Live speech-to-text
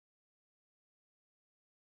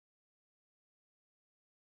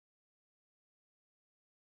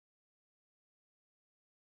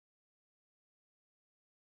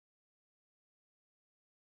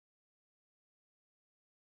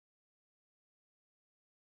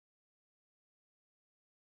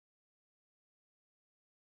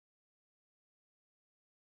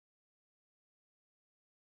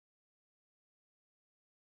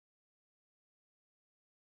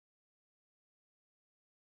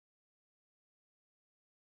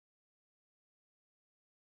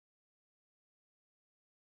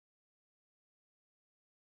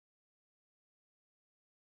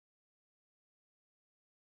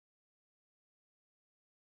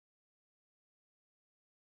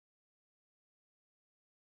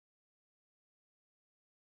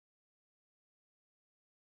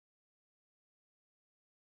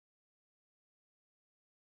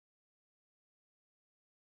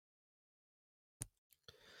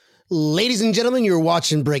Ladies and gentlemen, you're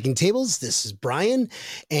watching Breaking Tables. This is Brian,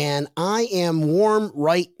 and I am warm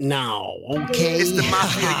right now. Okay, It's the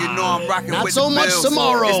mafia, you know I'm rocking not with so the much Bills.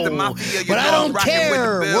 tomorrow, It's the mafia, you but know I I'm don't rocking with the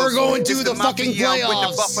care. Bills. We're going to It's the fucking mafia, I'm with the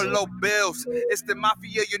playoffs. Buffalo Bills. It's the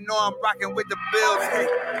mafia, you know I'm rocking with the Bills. Hey,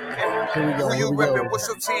 Here we go. who Here you we go. repping? What's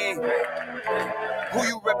your team? Who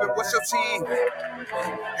you repping? What's your team?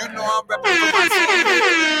 You know I'm repping for my team.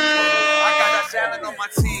 I got that Allen on my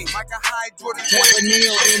team. Like a high Jordan. Tampa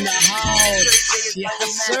Neal in the house.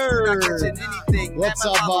 Yes, sir. What's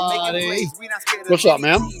up, buddy? What's up,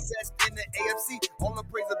 man?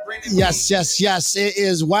 Yes. It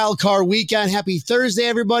is Wild Card Weekend. Happy Thursday,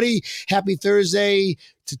 everybody. Happy Thursday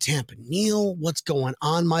to Tampa Neal. What's going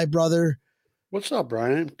on, my brother? What's up,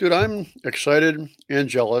 Brian? Dude, I'm excited and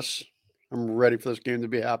jealous. I'm ready for this game to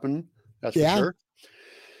be happening. That's for sure.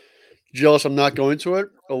 Jealous I'm not going to it.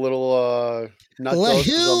 A little not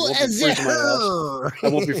jealous because I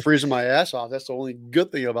won't be freezing my ass off. That's the only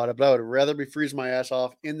good thing about it. But I would rather be freezing my ass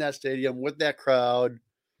off in that stadium with that crowd.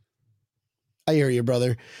 I hear you,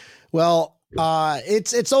 brother. Well,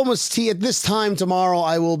 it's almost tea at this time tomorrow.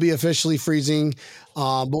 I will be officially freezing.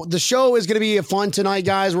 But the show is going to be fun tonight,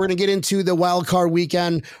 guys. We're going to get into the Wild Card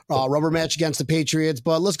Weekend rubber match against the Patriots.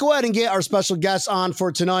 But let's go ahead and get our special guests on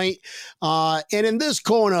for tonight. And in this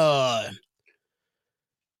corner,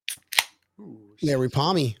 Larry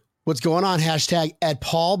Palme. What's going on? Hashtag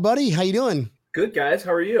 @Paul, buddy. How you doing? Good, guys.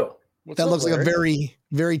 How are you? That looks like a very,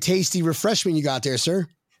 very tasty refreshment you got there, sir.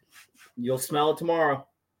 You'll smell it tomorrow.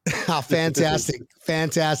 Oh, fantastic.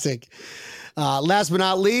 Fantastic. Last but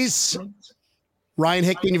not least, Ryan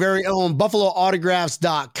Hickman, your very own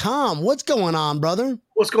BuffaloAutographs.com. What's going on, brother?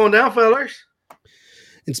 What's going down, fellas?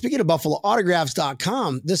 And speaking of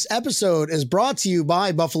BuffaloAutographs.com, this episode is brought to you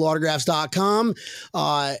by BuffaloAutographs.com.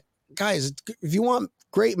 Guys, if you want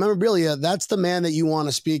great memorabilia, that's the man that you want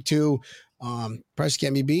to speak to. Price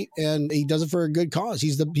can't be beat, and he does it for a good cause.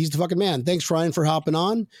 He's the fucking man. Thanks, Ryan, for hopping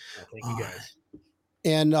on. Thank you, guys.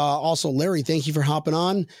 And also, Larry, thank you for hopping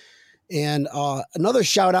on. And another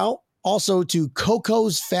shout out also to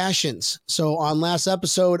Coco's Fashions. So on last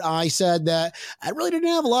episode, I said that I really didn't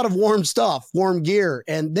have a lot of warm gear,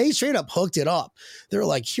 and they straight up hooked it up. They're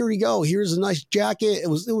like, here you go. Here's a nice jacket. It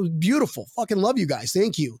was beautiful. Fucking love you guys.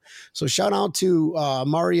 Thank you. So shout out to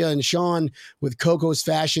Maria and Sean with Coco's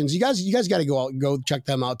Fashions. You guys got to go check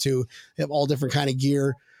them out too. They have all different kind of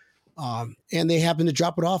gear. And they happen to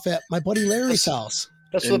drop it off at my buddy Larry's house.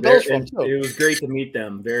 That's the Bills from too. It was great to meet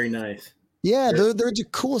them. Very nice. Yeah, they're the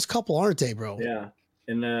coolest couple, aren't they, bro? Yeah.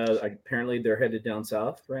 And apparently they're headed down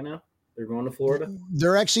south right now. They're going to Florida.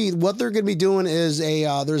 They're actually, what they're going to be doing is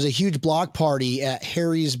there's a huge block party at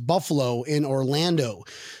Harry's Buffalo in Orlando.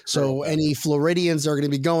 So any Floridians are going to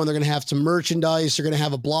be going. They're going to have some merchandise. They're going to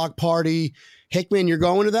have a block party. Hickman, you're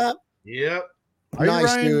going to that? Yep.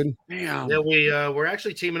 Nice, dude. Yeah, we're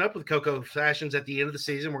actually teaming up with Coco Fashions at the end of the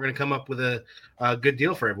season. We're going to come up with a good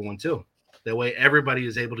deal for everyone too. That way, everybody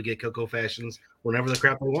is able to get Coco Fashions whenever the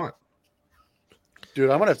crap they want. Dude,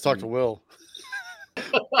 I'm gonna have to talk to Will.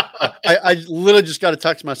 I literally just got a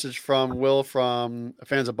text message from Will from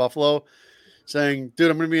fans of Buffalo saying, "Dude,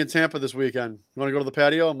 I'm gonna be in Tampa this weekend. You want to go to the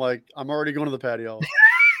patio?" I'm like, "I'm already going to the patio."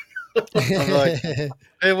 I'm like,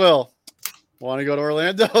 "Hey, Will, want to go to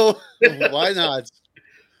Orlando? Why not?"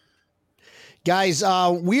 Guys,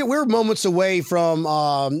 we're moments away from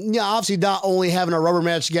obviously not only having a rubber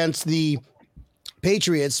match against the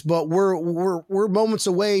Patriots, but we're moments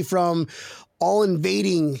away from all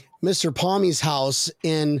invading Mr. Palme's house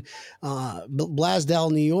in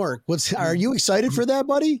Blasdell, New York. Are you excited for that,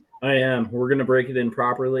 buddy? I am. We're gonna break it in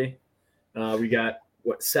properly. We got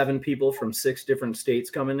 7 people from 6 different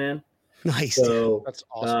states coming in. Nice. So that's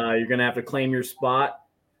awesome. You're gonna have to claim your spot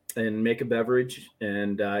and make a beverage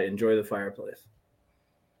and enjoy the fireplace.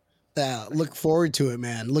 Look forward to it,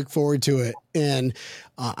 man. Look forward to it. And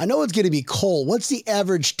I know it's going to be cold. What's the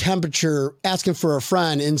average temperature, asking for a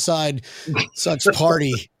friend, inside such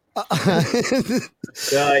party?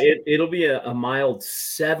 It'll be a mild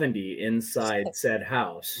 70 inside said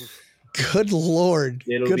house. Good Lord.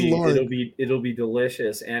 It'll be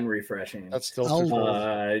delicious and refreshing. That's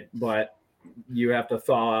still but you have to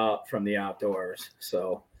thaw out from the outdoors.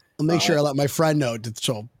 So I'll make sure I let my friend know.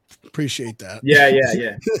 So appreciate that. Yeah.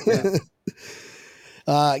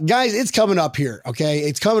 Guys, it's coming up here. Okay.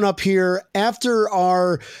 It's coming up here after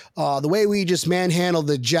our, the way we just manhandled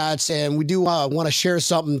the Jets. And we do want to share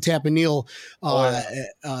something Tampa Neal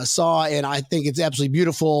saw. And I think it's absolutely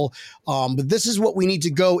beautiful. But this is what we need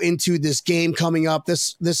to go into this game coming up,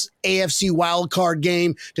 this AFC wildcard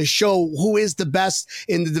game, to show who is the best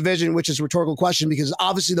in the division, which is a rhetorical question because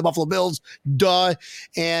obviously the Buffalo Bills, duh.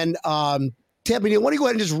 And, Tampa Neal, why don't you go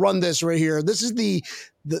ahead and just run this right here? This is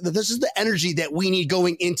this is the energy that we need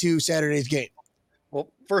going into Saturday's game.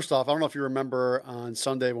 Well, first off, I don't know if you remember on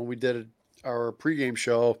Sunday when we did our pregame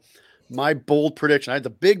show, my bold prediction. I had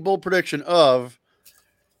the big bold prediction of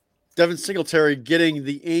Devin Singletary getting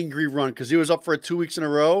the angry run because he was up for it 2 weeks in a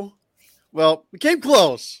row. Well, we came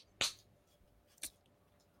close.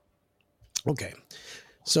 Okay.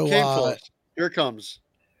 So Close. Here it comes.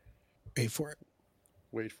 Wait for it.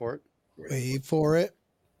 Wait for it. Wait for it.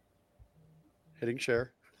 Hitting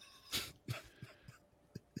share.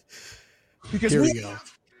 Because Here we go.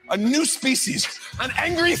 A new species, an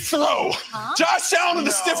angry throw. Josh Allen with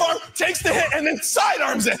the stiff arm takes the hit and then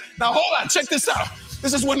sidearms it. Now hold on, check this out.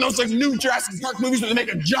 This is one of those like new Jurassic Park movies where they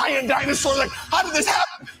make a giant dinosaur. Like, how did this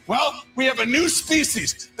happen? Well, we have a new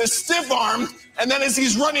species, the stiff arm, and then as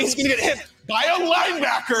he's running, he's gonna get hit by a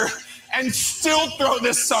linebacker and still throw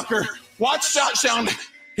this sucker. Watch Josh Allen.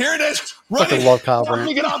 Here it is. Running. I love Kyle Brandt.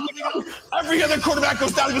 Every other quarterback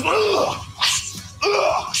goes down and goes, ugh,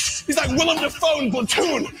 ugh. He's like Willem Dafoe in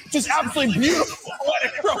Platoon. Just absolutely beautiful,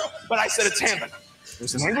 poetic throw. But I said it's handed.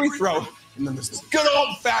 There's an angry throw, and then there's this good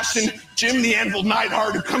old-fashioned Jim the Anvil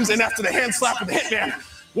Neidhart who comes in after the hand slap of the hitman.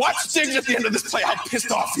 Watch Diggs at the end of this play, how pissed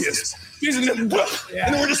off he is. He's in and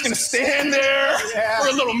then we're just going to stand there for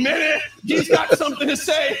a little minute. He's got something to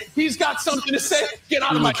say. He's got something to say. Get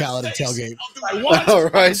out of my face. Tailgate. I want All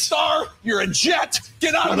right. I'm a star. You're a Jet.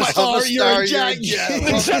 Get out of my star. You're a Jet.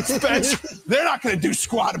 The Jets bench. They're not going to do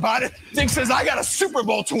squat about it. Diggs says, I got a Super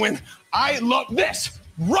Bowl to win. I love this.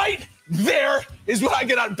 Right there is what I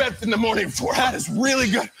get out of bed in the morning for. That is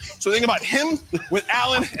really good. So think about him with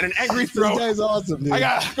Allen and an angry throw. This guy's awesome, dude. I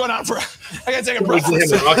got to take a breath.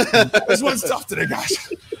 This one's tough today,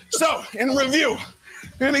 guys. So, in review,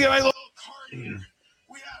 we're going to get my little card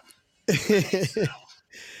here.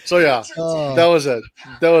 So, yeah, that was it.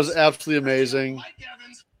 That was absolutely amazing.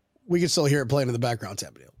 We can still hear it playing in the background,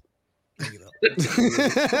 Tampa Neal.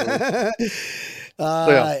 So,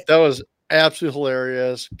 yeah, that was absolutely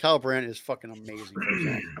hilarious. Kyle Brandt is fucking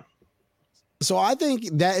amazing. So I think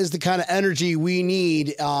that is the kind of energy we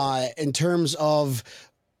need in terms of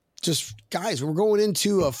just, guys, we're going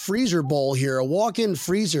into a freezer bowl here, a walk-in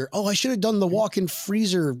freezer. Oh, I should have done the walk-in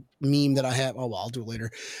freezer meme that I have. Oh, well, I'll do it later.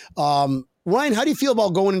 Ryan, how do you feel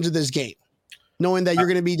about going into this game, knowing that you're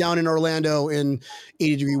going to be down in Orlando in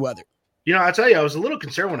 80-degree weather? You know, I'll tell you, I was a little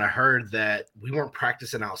concerned when I heard that we weren't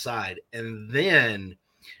practicing outside. And then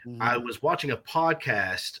I was watching a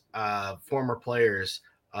podcast of former players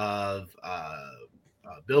of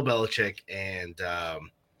Bill Belichick and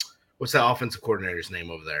what's that offensive coordinator's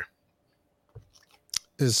name over there?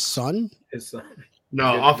 His son?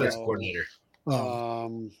 No, offensive coordinator.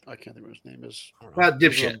 I can't think of what his name is.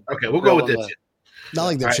 Dipshit. Okay, we'll go with Dipshit. Not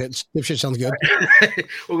like dipshit. Right. Dipshit sounds good.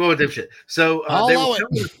 We'll go with Dipshit. So they were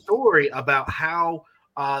telling a story about how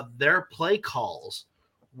their play calls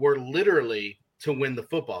were literally to win the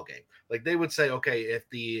football game. Like they would say, okay, if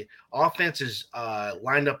the offense is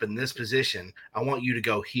lined up in this position, I want you to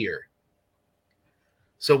go here.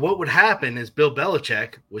 So what would happen is Bill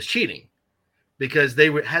Belichick was cheating because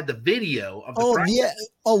they had the video of the practice. Yeah.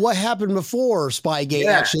 Oh, what happened before Spygate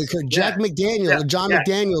actually occurred? Jack McDaniels or John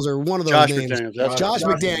McDaniels or one of those names. Josh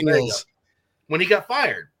McDaniels. When he got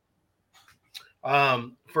fired.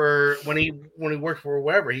 For when he worked for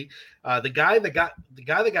wherever the guy that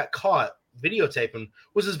got caught videotaping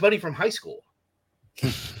was his buddy from high school.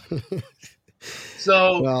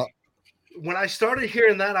 So when I started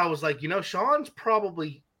hearing that, I was like, Sean's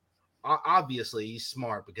probably obviously he's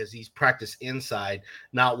smart because he's practiced inside,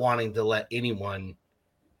 not wanting to let anyone,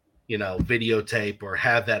 videotape or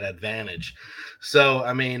have that advantage. So,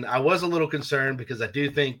 I mean, I was a little concerned because I do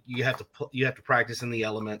think you have to practice in the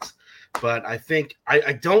elements, but I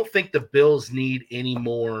don't think the Bills need any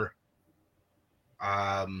more.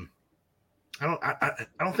 I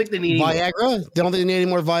don't think they need Viagra. They don't think they need any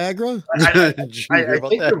more Viagra. I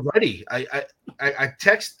think they're ready. I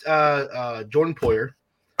text Jordan Poyer,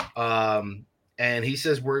 and he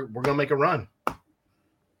says we're gonna make a run.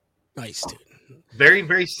 Nice, dude. Very,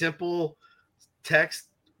 very simple text.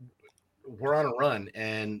 We're on a run,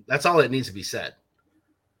 and that's all that needs to be said.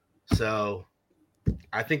 So,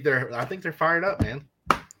 I think they're fired up, man.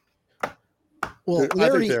 Well, I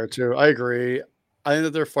think they are too. I agree. I think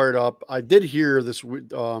that they're fired up. I did hear this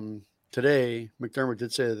today. McDermott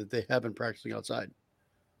did say that they have been practicing outside.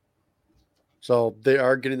 So they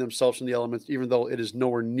are getting themselves in the elements, even though it is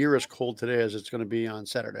nowhere near as cold today as it's going to be on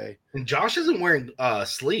Saturday. And Josh isn't wearing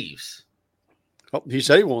sleeves. Oh, he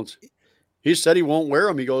said he won't. He said he won't wear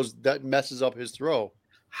them. He goes, that messes up his throw.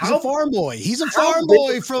 He's a farm boy. He's a farm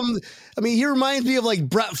boy from, he reminds me of like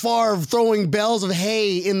Brett Favre throwing bales of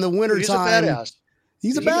hay in the wintertime. He's a badass.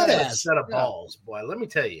 He's a badass. Set of balls, boy. Let me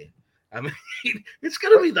tell you. I mean, it's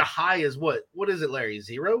going to be the high as what? What is it, Larry?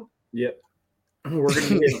 0? Yep. We're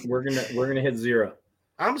gonna hit 0.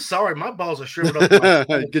 I'm sorry, my balls are shriveled up.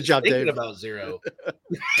 Good job, Dave. About 0.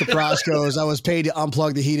 Kaprosh goes, I was paid to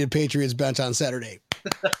unplug the heated Patriots bench on Saturday.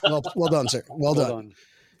 Well done, sir. Well done.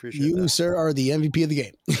 Appreciate you, that. sir, are the MVP of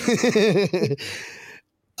the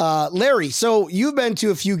game. Larry, so you've been to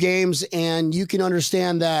a few games, and you can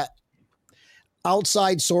understand that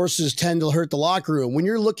outside sources tend to hurt the locker room. When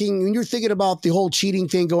you're thinking about the whole cheating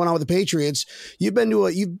thing going on with the Patriots, you've been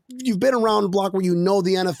around the block where you know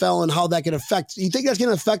the NFL and how that can affect. You think that's going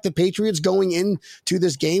to affect the Patriots going into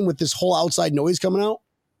this game with this whole outside noise coming out?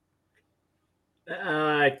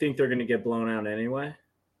 I think they're going to get blown out anyway.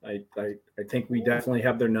 I think we definitely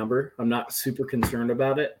have their number. I'm not super concerned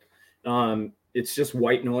about it. It's just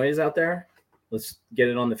white noise out there. Let's get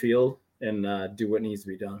it on the field and do what needs to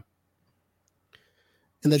be done.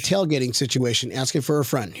 And the tailgating situation, asking for a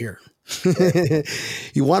friend here.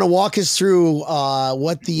 You want to walk us through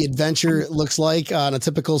what the adventure looks like on a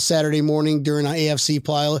typical Saturday morning during an AFC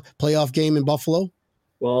playoff game in Buffalo?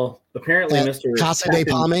 Well, apparently Mr. Casa de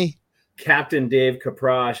Palme. Captain Dave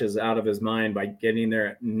Kaprosh is out of his mind by getting there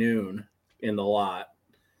at noon in the lot.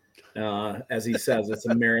 As he says, it's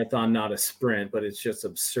a marathon, not a sprint, but it's just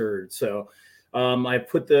absurd. So I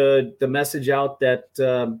put the message out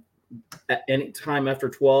that at any time after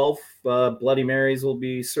 12, Bloody Marys will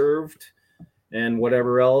be served, and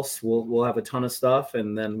whatever else, we'll have a ton of stuff,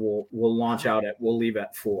 and then we'll launch out we'll leave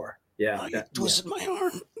at 4. Yeah, you twisted my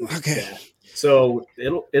arm. Okay, so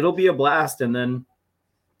it'll be a blast, and then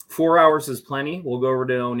 4 hours is plenty. We'll go over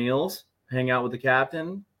to O'Neill's, hang out with the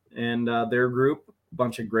captain and their group, a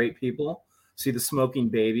bunch of great people. See the Smoking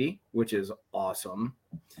Baby, which is awesome.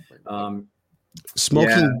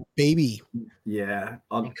 Smoking Baby. Yeah.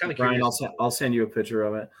 Brian, I'll send you a picture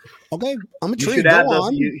of it. Okay. I'm intrigued.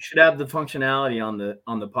 You should have the functionality on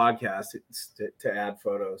the podcast to add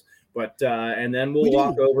photos. But and then we'll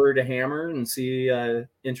walk over to Hammer and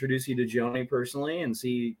introduce you to Joni personally and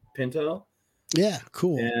see Pinto. Yeah,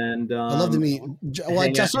 cool. And I'd love to meet. Well, I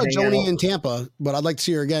just saw Joni in Tampa, but I'd like to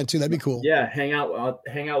see her again too. That'd be cool. Yeah, hang out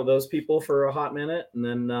with those people for a hot minute, and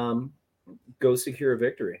then go secure a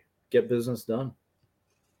victory. Get business done.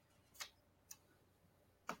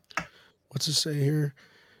 What's it say here,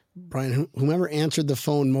 Brian? Whomever answered the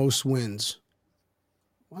phone most wins.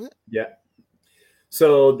 What? Yeah.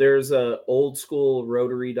 So there's a old school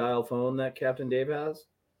rotary dial phone that Captain Dave has.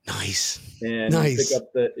 Nice. And you pick up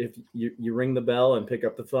if you ring the bell and pick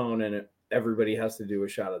up the phone, and everybody has to do a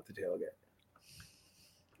shot at the tailgate.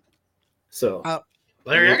 So,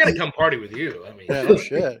 Larry, I gotta come party with you. I mean, oh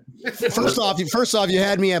shit. First off, you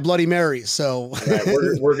had me at Bloody Mary, so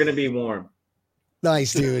right, we're gonna be warm.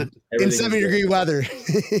 Nice, dude. In 70-degree weather.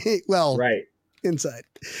 Well, right inside.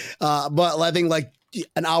 But I think like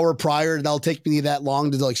an hour prior, that'll take me that long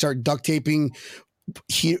to like start duct taping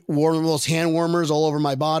those hand warmers all over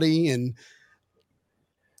my body. And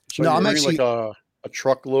so I'm actually like a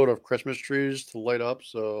truckload of Christmas trees to light up,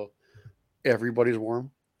 so everybody's warm.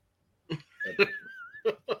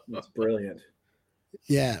 That's brilliant.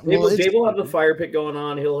 Yeah, Dave will have the fire pit going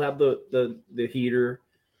on. He'll have the heater,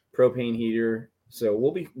 propane heater. So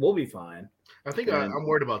we'll be fine. I think I'm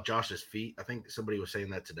worried about Josh's feet. I think somebody was saying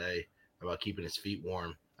that today about keeping his feet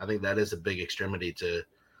warm. I think that is a big extremity to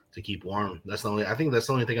keep warm. I think that's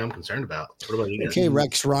the only thing I'm concerned about. What about you guys? Okay,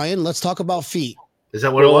 Rex Ryan, let's talk about feet. Is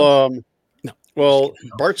that what it was? No. Well,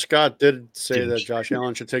 Bart Scott did say that Josh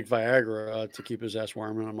Allen should take Viagra to keep his ass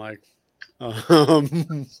warm, and I'm like,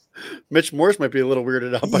 Mitch Morse might be a little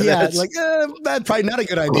weirded out by that. Yeah, like that's probably not a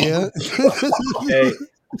good idea. Hey,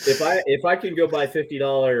 if I can go buy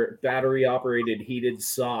 $50 battery operated heated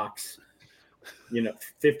socks,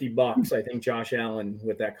 $50, I think Josh Allen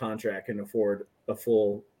with that contract can afford a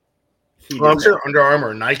full heated. Well, I'm sure Under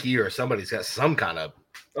Armour, Nike, or somebody's got some kind of.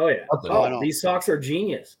 Oh yeah. These socks are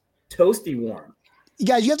genius. Toasty warm. You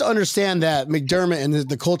guys, you have to understand that McDermott and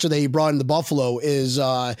the culture that he brought into Buffalo is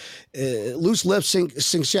loose lips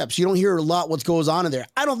sink ships. You don't hear a lot what goes on in there.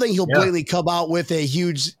 I don't think he'll blatantly come out with a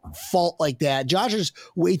huge fault like that. Josh is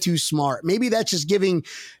way too smart. Maybe that's just giving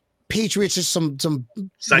Patriots just some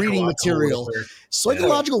reading material. Warfare.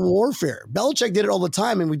 Psychological warfare. Belichick did it all the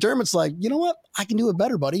time, and McDermott's like, you know what? I can do it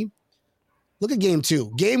better, buddy. Look at game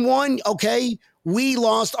 2. Game 1, okay, we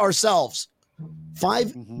lost ourselves.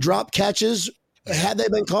 5 drop catches. Had they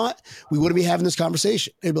been caught, we wouldn't be having this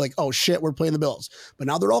conversation. They'd be like, oh, shit, we're playing the Bills. But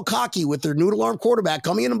now they're all cocky with their noodle arm quarterback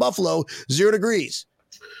coming in Buffalo, 0 degrees.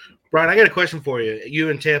 Brian, I got a question for you. You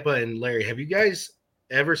and Tampa and Larry, have you guys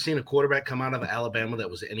ever seen a quarterback come out of Alabama that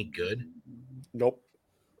was any good? Nope.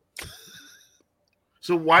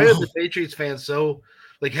 So why are the Patriots fans so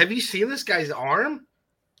like? Have you seen this guy's arm?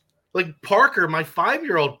 Like Parker, my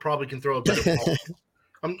 5-year-old probably can throw a better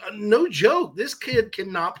ball. No joke. This kid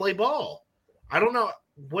cannot play ball. I don't know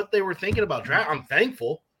what they were thinking about draft. I'm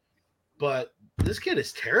thankful, but this kid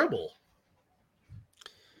is terrible.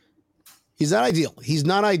 He's not ideal. He's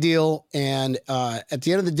not ideal. And at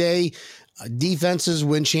the end of the day, defenses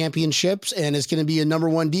win championships, and it's going to be a number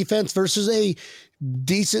 1 defense versus a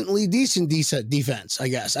decent defense, I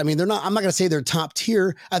guess. I mean, I'm not going to say they're top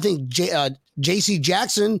tier. I think J.C.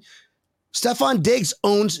 Jackson, Stephon Diggs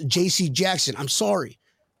owns J.C. Jackson. I'm sorry.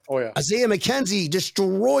 Oh, yeah. Isaiah McKenzie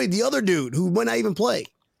destroyed the other dude who might not even play.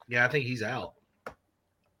 Yeah, I think he's out.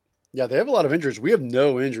 Yeah, they have a lot of injuries. We have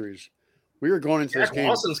no injuries. We were going into this game.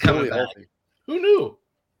 Lawson's coming back. Healthy. Who knew?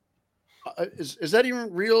 Is that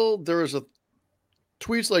even real? There was a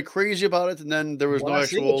tweets like crazy about it, and then there was no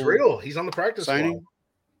actual. It's real. He's on the practice signing.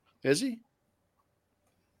 squad. Is he?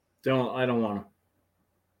 I don't want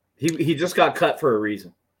to. He just got cut for a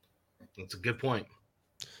reason. That's a good point.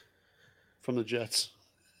 From the Jets.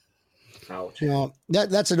 Ouch. You know,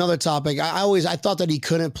 that's another topic. I thought that he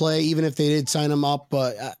couldn't play even if they did sign him up,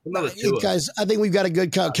 but guys, I think we've got a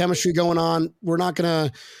good chemistry going on. We're not going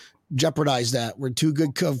to jeopardize that. We're too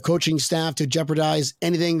good of coaching staff to jeopardize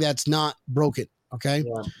anything that's not broken. Okay.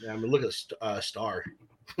 Yeah, I mean, look at Star.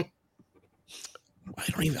 I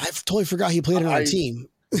totally forgot he played on our team.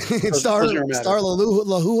 Star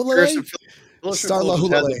Lahulale. Star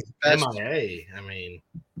Lahulale. MIA. I mean,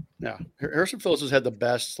 yeah, Harrison Phillips has had the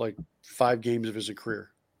best 5 games of his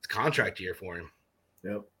career. It's contract year for him.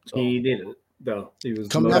 Yep. So, he needed it though. He was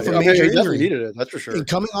coming off a major injury. Needed it, that's for sure. And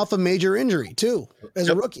coming off a major injury too, as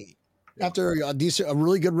a rookie, after a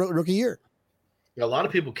really good rookie year. Yeah, a lot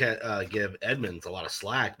of people can't give Edmonds a lot of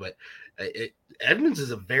slack, but Edmonds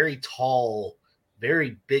is a very tall,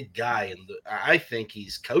 very big guy, and I think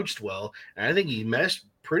he's coached well, and I think he meshed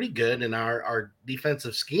pretty good in our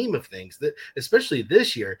defensive scheme of things. That especially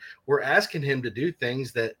this year, we're asking him to do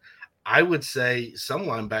things that I would say some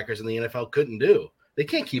linebackers in the NFL couldn't do. They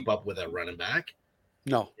can't keep up with a running back.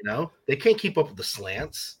 No, they can't keep up with the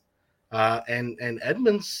slants. And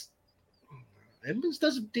Edmonds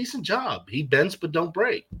does a decent job. He bends but don't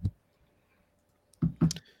break.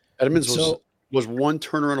 Edmonds was one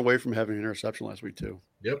turnaround away from having an interception last week too.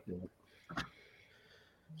 Yep.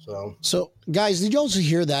 So guys, did you also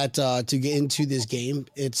hear that to get into this game?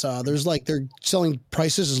 It's there's they're selling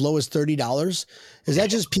prices as low as $30. Is that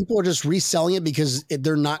just people are just reselling it because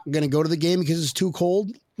they're not going to go to the game because it's too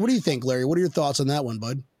cold? What do you think, Larry? What are your thoughts on that one,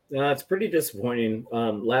 bud? It's pretty disappointing.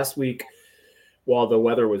 Last week, while the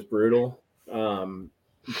weather was brutal,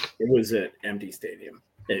 it was an empty stadium.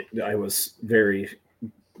 I was very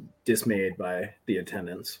dismayed by the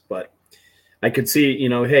attendance, but I could see,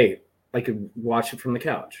 hey, I could watch it from the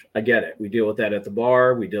couch. I get it. We deal with that at the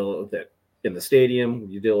bar. We deal with it in the stadium.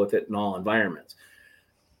 You deal with it in all environments.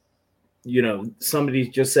 Somebody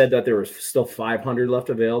just said that there was still 500 left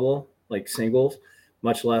available, singles,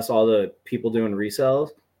 much less all the people doing resells.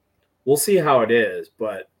 We'll see how it is,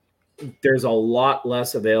 but there's a lot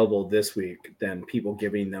less available this week than people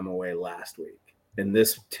giving them away last week. And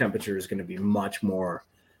this temperature is going to be much more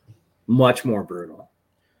brutal.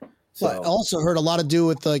 So, well, I also heard a lot to do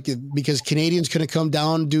with because Canadians couldn't come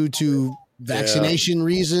down due to vaccination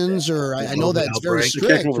reasons, or I know that's very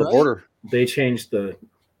strict. Over the border. They changed the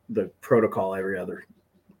protocol every other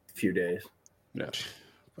few days. Yeah,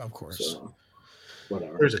 of course. So,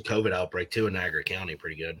 whatever. There's a COVID outbreak too in Niagara County.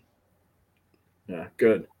 Pretty good. Yeah,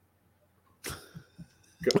 good.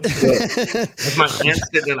 That's my aunt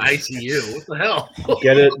sitting in ICU. What the hell?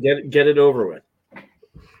 Get it over with,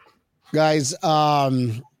 guys.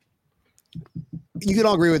 You can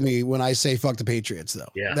all agree with me when I say fuck the Patriots, though.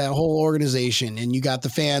 Yeah. That whole organization, and you got the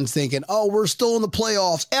fans thinking, "Oh, we're still in the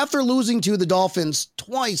playoffs," after losing to the Dolphins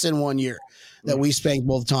twice in 1 year, that we spanked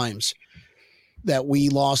both times. That we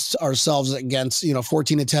lost ourselves against,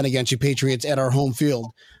 14-10 against you Patriots at our home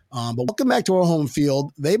field. But welcome back to our home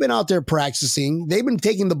field. They've been out there practicing. They've been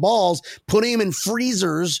taking the balls, putting them in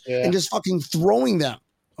freezers, and just fucking throwing them.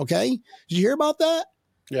 Okay, did you hear about that?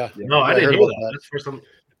 Yeah. No, I didn't hear that. That's for some.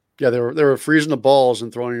 Yeah, they were freezing the balls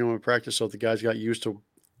and throwing them in practice, so the guys got used to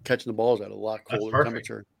catching the balls at a lot colder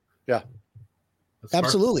temperature. Yeah,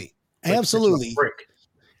 absolutely, absolutely.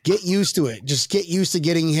 Get used to it. Just get used to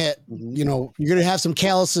getting hit. Mm-hmm. You know, you're gonna have some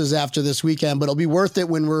calluses after this weekend, but it'll be worth it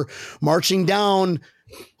when we're marching down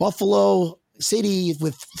Buffalo City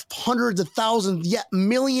with hundreds of thousands, yet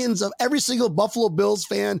millions of every single Buffalo Bills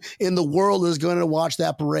fan in the world is going to watch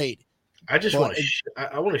that parade. I just want to.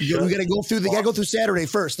 I want to shut. You got to go through. You got to go through Saturday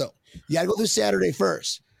first, though. You got to go through Saturday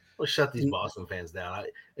first. We'll shut these Boston fans down.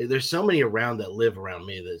 There's so many around that live around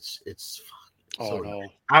me that's no.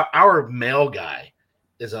 Our mail guy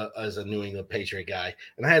is a New England Patriot guy,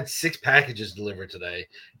 and I had 6 packages delivered today,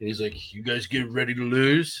 and he's like, "You guys get ready to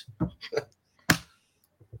lose."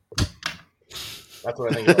 That's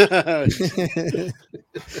what I think.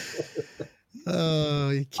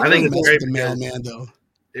 I think it's great the mailman, though.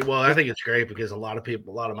 I think it's great because a lot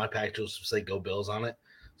of my packages say "Go Bills" on it,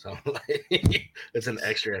 so it's an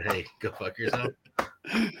extra. Hey, go fuck yourself.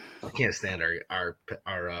 I can't stand our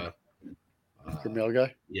your mail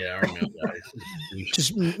guy. Yeah, our mail guy.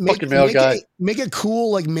 Just make a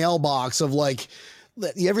cool like mailbox of like.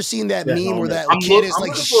 You ever seen that meme where that kid is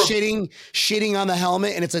like shitting on the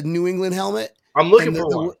helmet and it's a New England helmet? I'm looking for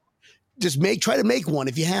one. Just try to make one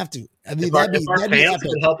if you have to. I mean, if our fans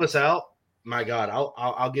can help us out, my God,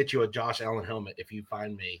 I'll get you a Josh Allen helmet if you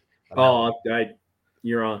find me.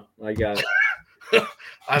 You're on. I got it.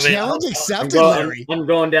 Challenge accepted, Larry. I'm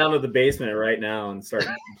going down to the basement right now and start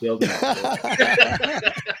building.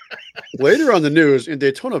 Later on the news, in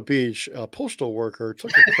Daytona Beach, a postal worker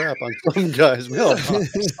took a crap on some guy's mailbox.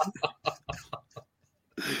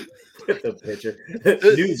 Put the picture.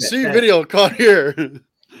 See video caught here.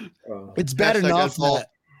 It's bad enough that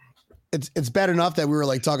it's bad enough that we were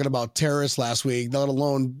like talking about terrorists last week, let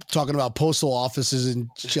alone talking about postal offices and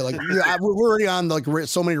shit. Like we're already on like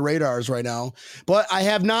so many radars right now. But I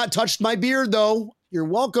have not touched my beard though. You're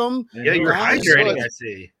welcome. Yeah, you're hydrating. I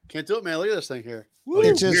see. Can't do it, man. Look at this thing here.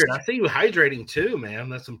 It's weird. I see you hydrating too, man.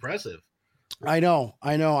 That's impressive. I know.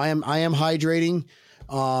 I am hydrating.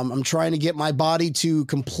 I'm trying to get my body to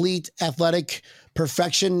complete athletic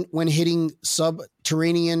perfection when hitting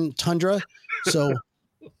subterranean tundra. So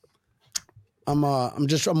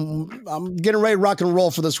I'm getting ready to rock and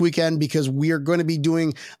roll for this weekend because we are going to be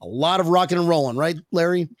doing a lot of rocking and rolling, right,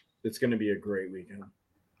 Larry? It's going to be a great weekend.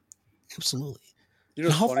 Absolutely. You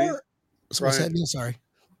know, how funny, far? Brian, sorry.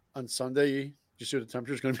 On Sunday, you see what the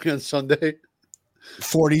temperature is going to be on Sunday?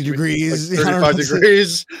 40 degrees. Like 35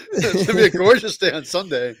 degrees. It's going to be a gorgeous day on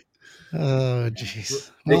Sunday. Oh,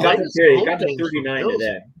 jeez. It got to 39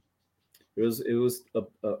 today. It was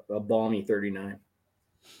a balmy 39.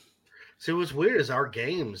 So what's weird is our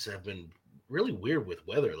games have been really weird with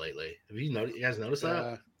weather lately. Have you guys noticed that?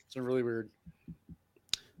 Yeah, it's been really weird.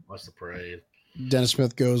 Watch the parade. Dennis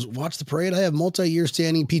Smith goes, watch the parade. I have multi-year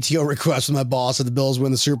standing PTO requests with my boss if the Bills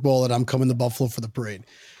win the Super Bowl and I'm coming to Buffalo for the parade.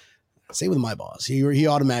 Same with my boss. He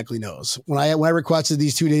automatically knows. When I requested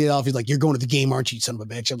these 2 days off, he's like, you're going to the game, aren't you, son of a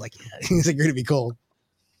bitch? I'm like, yeah. He's like, you're going to be cold.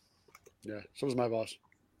 Yeah, so was my boss.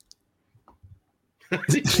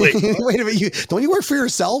 Wait a minute, don't you work for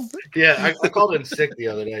yourself? Yeah, I called in sick the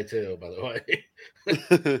other day too, by the way.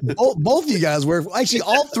 Both of you guys work. Actually,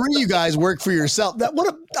 all 3 of you guys work for yourself.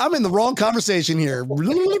 I'm in the wrong conversation here.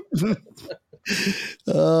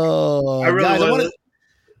 Oh, I really guys,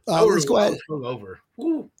 let's go ahead.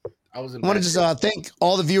 I want to just thank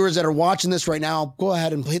all the viewers that are watching this right now. Go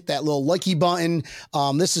ahead and hit that little likey button.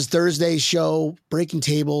 This is Thursday's show, Breaking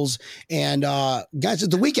Tables. And guys,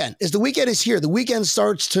 the weekend is here. The weekend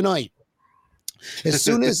starts tonight. As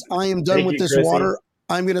soon as I am done with this water,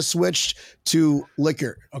 I'm going to switch to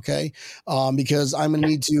liquor. Okay. Because I'm going to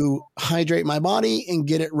need to hydrate my body and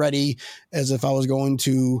get it ready as if I was going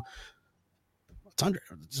to tundra.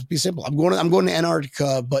 Just be simple. I'm going to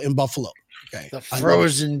Antarctica, but in Buffalo. Okay. The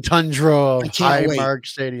frozen tundra of Highmark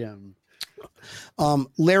Stadium.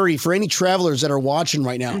 Larry, for any travelers that are watching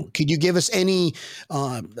right now, could you give us any,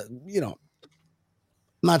 I'm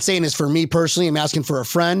not saying this for me personally, I'm asking for a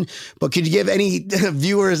friend, but could you give any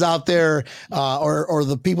viewers out there or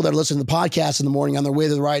the people that are listening to the podcast in the morning on their way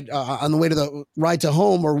to the ride, on the way to the ride to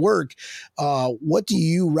home or work, what do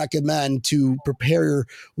you recommend to prepare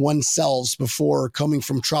oneself before coming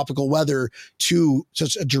from tropical weather to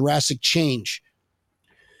such a drastic change?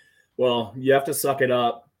 Well, you have to suck it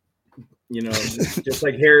up. You know, just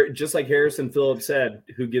like Harrison Phillips said,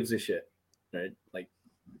 who gives a shit, right? Like,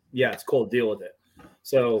 yeah, it's cold, deal with it.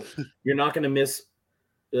 So you're not going to miss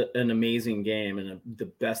an amazing game and the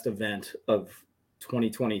best event of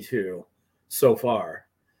 2022 so far,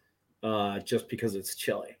 just because it's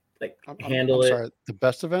chilly. handle it. Sorry, the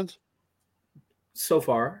best event so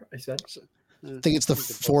far. I said. I think it's the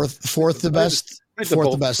fourth the best.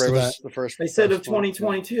 Fourth the best event. The first. I said of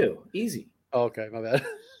 2022. Easy. Oh, okay, my bad.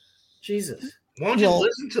 Jesus. Why don't you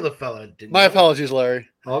listen to the fella? My apologies, Larry.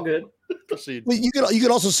 All good. Proceed. Well, you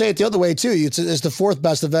could also say it the other way too. It's the fourth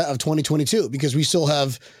best event of 2022 because we still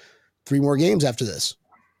have 3 more games after this.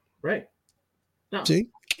 Right. No. See,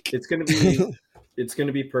 it's gonna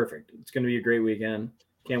be perfect. It's gonna be a great weekend.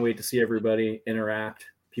 Can't wait to see everybody interact.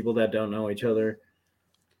 People that don't know each other.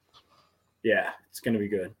 Yeah, it's gonna be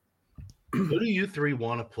good. Who do you 3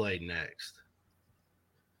 want to play next?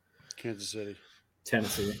 Kansas City,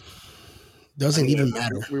 Tennessee. Doesn't even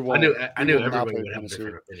matter. I knew everybody would have a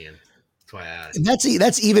different opinion. That's why I asked. And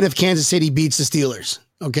that's even if Kansas City beats the Steelers.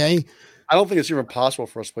 Okay. I don't think it's even possible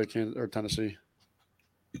for us to play Kansas or Tennessee.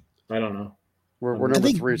 I don't know. We're number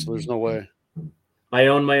 3, so there's no way. I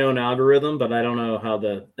own my own algorithm, but I don't know how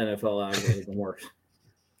the NFL algorithm works.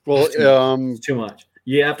 Well, it's too much.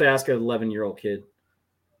 You have to ask an 11-year-old kid.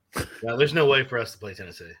 Yeah, there's no way for us to play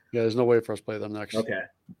Tennessee. Yeah, there's no way for us to play them next. Okay.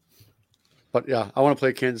 But yeah, I want to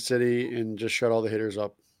play Kansas City and just shut all the hitters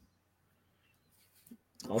up.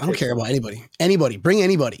 I don't care about anybody. Anybody. Bring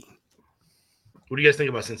anybody. What do you guys think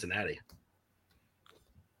about Cincinnati?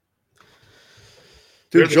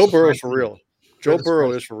 Dude, Joe Burrow's for real. Joe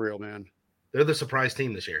Burrow is for real, man. They're the surprise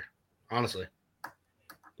team this year, honestly.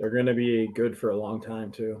 They're going to be good for a long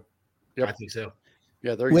time, too. Yep. I think so.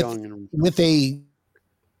 Yeah, they're young. And with a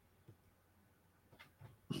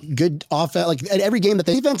good offense, like at every game that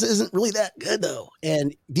the defense isn't really that good, though.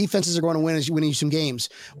 And defenses are going to winning you some games.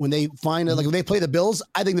 When they find it, like when they play the Bills,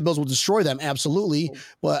 I think the Bills will destroy them, absolutely.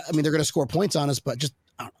 But, I mean, they're going to score points on us, but just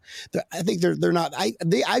I don't know. I think they're not – I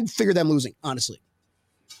figure them losing, honestly.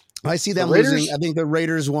 I see them losing. I think the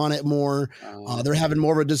Raiders want it more. They're having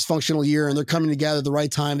more of a dysfunctional year, and they're coming together at the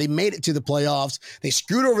right time. They made it to the playoffs. They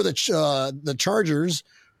screwed over the Chargers.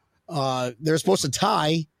 They're supposed to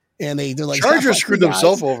tie, and they're like Chargers screwed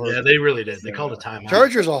themselves over. Yeah, they really did. They called a timeout.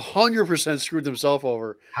 Chargers 100% screwed themselves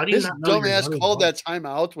over. How do you This not know dumbass called that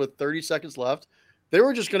timeout with 30 seconds left? They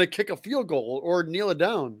were just going to kick a field goal or kneel it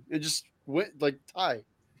down and just went like tie.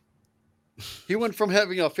 He went from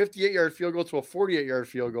having a 58-yard field goal to a 48-yard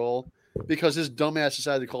field goal because his dumbass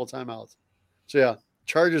decided to call a timeout. So, yeah,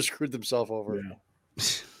 Chargers screwed themselves over. Yeah.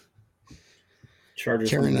 Chargers.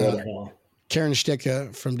 Karen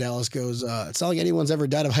Sticka from Dallas goes, it's not like anyone's ever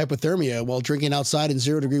died of hypothermia while drinking outside in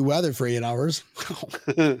 0-degree weather for 8 hours.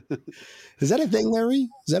 Is that a thing, Larry?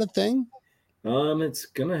 Is that a thing? It's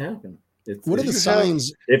going to happen. What are the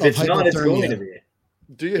signs if of it's hypothermia? not, it's going to be.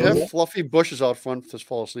 Do you have fluffy bushes out front to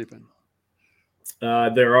fall asleep in?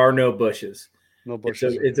 There are no bushes. No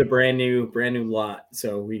bushes. It's a brand new lot.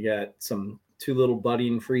 So we got 2 little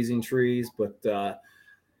budding freezing trees, but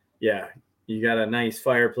yeah, you got a nice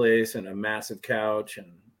fireplace and a massive couch,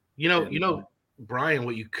 and you know, Brian,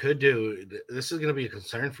 what you could do. This is going to be a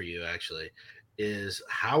concern for you, actually, is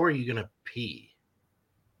how are you going to pee?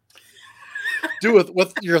 Do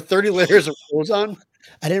with your 30 layers of clothes on.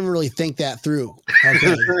 I didn't really think that through. Okay.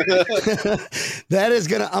 That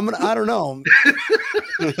is I don't know.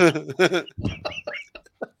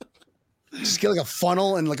 Just get like a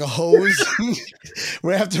funnel and like a hose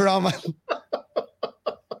wrapped around my.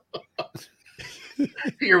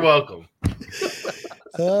 You're welcome.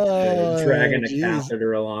 Dragging a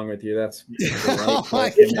catheter along with you. That's oh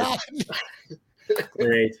my God.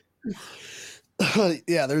 Great.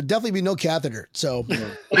 Yeah, there'd definitely be no catheter. So,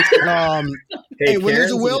 hey, when there's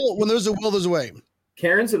a will, there's a way.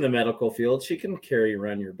 Karen's in the medical field. She can carry you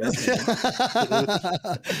around your bed.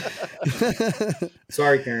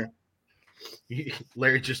 Sorry, Karen.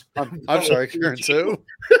 Larry just. I'm sorry, Karen, too.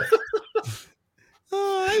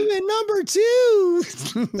 I'm in number 2.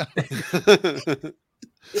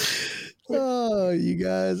 Oh, you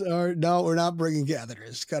guys are we're not bringing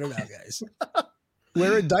catheters. Cut it out, guys.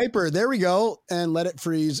 Wear a diaper. There we go. And let it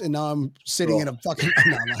freeze. And now I'm sitting in a fucking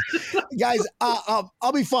guys.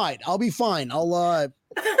 I'll be fine. I'll make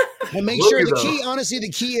sure the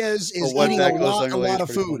key is eating a lot of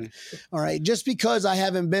food. Funny. All right. Just because I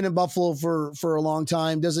haven't been in Buffalo for a long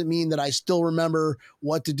time doesn't mean that I still remember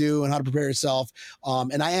what to do and how to prepare yourself.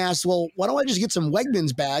 And I asked, well, why don't I just get some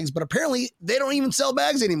Wegmans bags? But apparently they don't even sell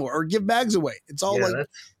bags anymore or give bags away. It's all like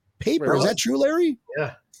paper. Is that true, Larry?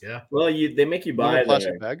 Yeah. Yeah. Well, they make you buy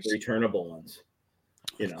plastic the bags? returnable ones.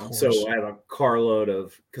 So I have a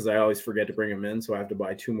carload because I always forget to bring them in, so I have to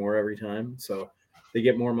buy 2 more every time. So they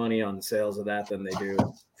get more money on sales of that than they do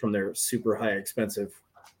from their super high expensive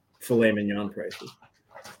filet mignon prices.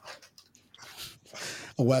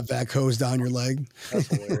 A wet vac hose down your leg. That's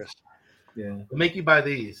hilarious. Yeah. They make you buy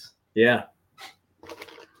these. Yeah.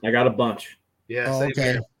 I got a bunch. Yeah. Oh,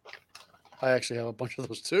 okay. Here. I actually have a bunch of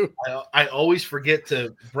those too. I always forget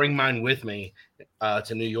to bring mine with me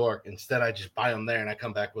to New York. Instead, I just buy them there, and I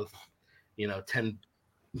come back with, 10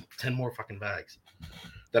 more fucking bags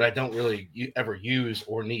that I don't really ever use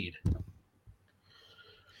or need.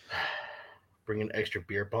 Bring an extra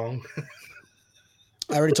beer bong.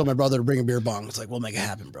 I already told my brother to bring a beer bong. It's like, we'll make it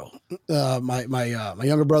happen, bro. My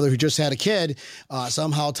younger brother, who just had a kid,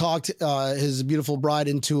 somehow talked his beautiful bride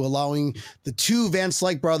into allowing the two Van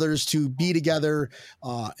Slyke brothers to be together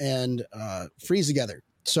and freeze together.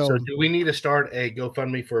 So do we need to start a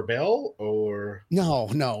GoFundMe for a bail or? No,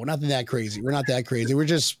 not that crazy. We're not that crazy. We're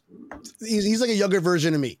just, he's like a younger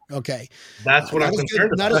version of me. Okay. That's what I'm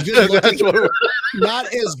concerned about. Not as good looking. Not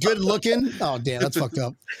as good looking. Oh, damn. That's fucked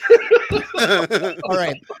up. All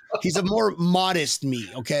right. He's a more modest me.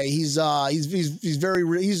 Okay. He's a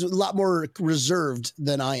lot more reserved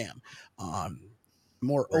than I am.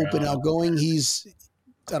 More open, outgoing. He's,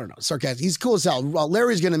 I don't know, sarcastic. He's cool as hell.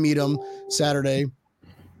 Larry's going to meet him Saturday.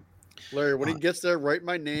 Larry, when he gets there, write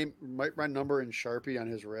my name, write my number in Sharpie on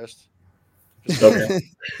his wrist. Okay.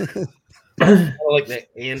 I like that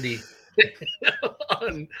Andy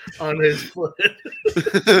on his foot.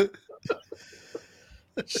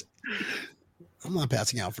 I'm not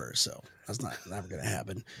passing out first, so that's never going to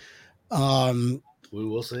happen. We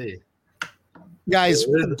will see. Guys,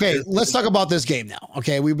 okay, let's talk about this game now.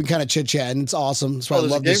 Okay, we've been kind of chit-chatting. It's awesome. That's why I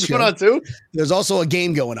love this show. Going on too? There's also a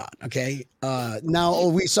game going on. Okay, now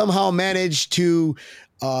we somehow managed to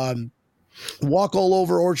walk all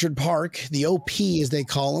over Orchard Park, the OP as they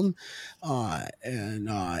call them,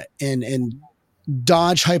 and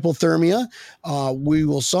dodge hypothermia. We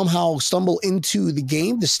will somehow stumble into the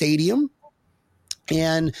game, the stadium.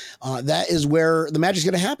 And that is where the magic's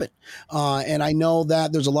going to happen. And I know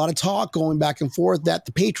that there's a lot of talk going back and forth that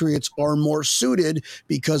the Patriots are more suited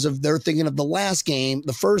because of they're thinking of the last game,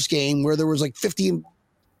 the first game, where there was like 15,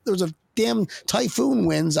 there was a damn typhoon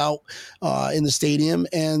winds out in the stadium,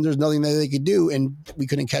 and there's nothing that they could do, and we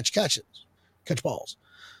couldn't catch balls.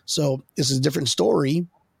 So this is a different story.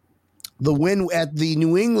 The wind at the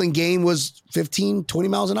New England game was 15, 20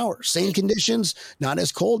 miles an hour. Same conditions, not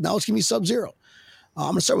as cold. Now it's going to be sub-zero. I'm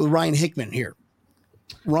going to start with Ryan Hickman here.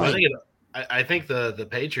 Ryan. I think the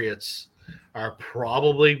Patriots are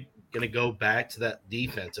probably going to go back to that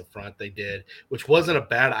defensive front they did, which wasn't a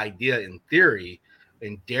bad idea in theory,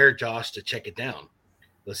 and dare Josh to check it down.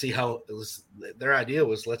 Let's see how it was. Their idea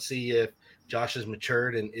was, let's see if Josh has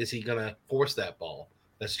matured and is he going to force that ball.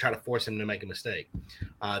 Let's try to force him to make a mistake.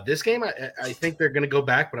 This game, I think they're going to go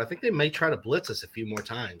back, but I think they may try to blitz us a few more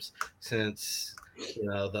times since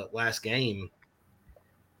the last game.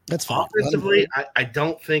 That's fine. Offensively, I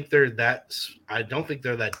don't think they're that. I don't think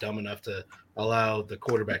they're that dumb enough to allow the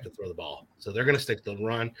quarterback to throw the ball. So they're going to stick to the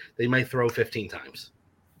run. They may throw 15 times.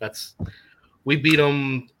 We beat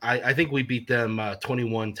them. I think we beat them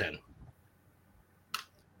 21-10,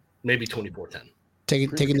 maybe 24-10. Taking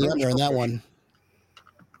the under on that one.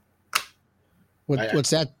 What's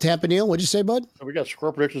that, Tampa Neal? What'd you say, bud? We got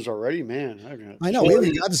score predictions already, man. I know. We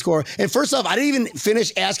haven't got the score. And first off, I didn't even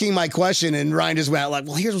finish asking my question, and Ryan just went like,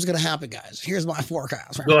 well, here's what's going to happen, guys. Here's my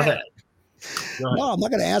forecast. Go ahead. No, I'm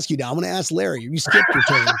not going to ask you now. I'm going to ask Larry. You skipped your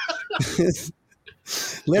turn.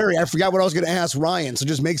 Larry, I forgot what I was going to ask Ryan, so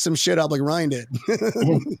just make some shit up like Ryan did.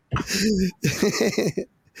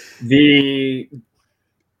 The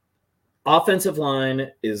offensive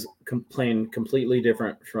line is playing completely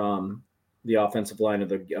different from the offensive line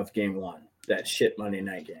of game one, that shit Monday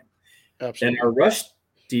night game. Absolutely. And our rush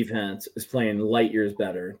defense is playing light years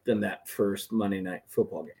better than that first Monday night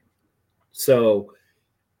football game. So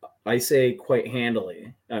I say quite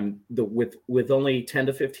handily, with only 10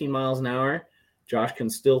 to 15 miles an hour, Josh can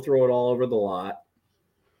still throw it all over the lot.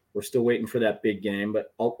 We're still waiting for that big game,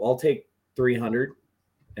 but I'll take 300,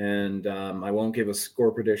 and I won't give a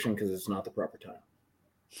score prediction because it's not the proper time.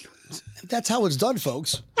 That's how it's done,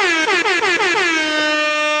 folks.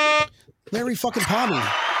 Larry fucking Palme.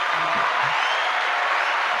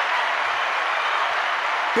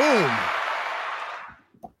 Boom.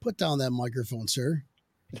 Put down that microphone, sir.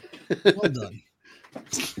 Well done.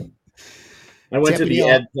 I went to the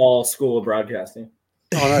Ed Paul School of Broadcasting.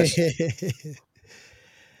 Oh, nice.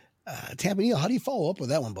 Tampa Neal, how do you follow up with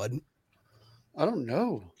that one, bud? I don't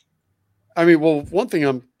know. I mean, well, one thing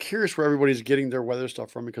I'm curious where everybody's getting their weather stuff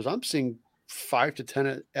from, because I'm seeing 5 to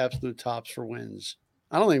 10 absolute tops for wins.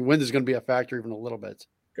 I don't think wind is going to be a factor even a little bit.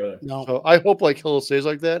 Good. No. So I hope like hell stays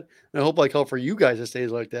like that. And I hope like hell for you guys it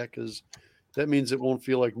stays like that, because that means it won't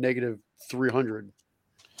feel like negative 300.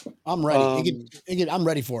 I'm ready. I'm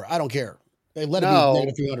ready for it. I don't care. They let it be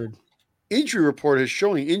negative 300. Injury report is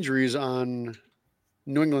showing injuries on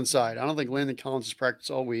New England side. I don't think Landon Collins has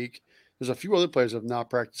practiced all week. There's a few other players that have not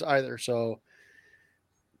practiced either. So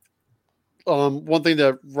one thing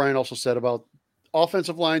that Ryan also said about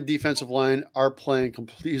offensive line, defensive line are playing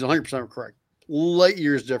completely. He's 100% correct. Light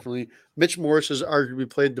years differently. Mitch Morris has arguably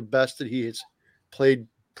played the best that he has played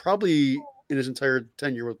probably in his entire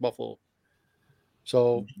tenure with Buffalo.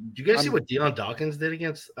 So, did you guys see what Deion Dawkins did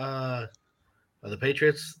against the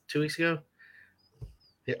Patriots 2 weeks ago?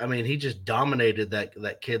 I mean, he just dominated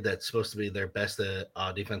that kid that's supposed to be their best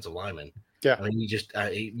defensive lineman. Yeah, I mean,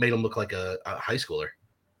 he made him look like a high schooler.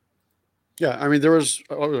 Yeah, I mean, there was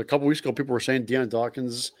a couple weeks ago, people were saying Deion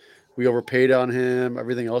Dawkins, we overpaid on him,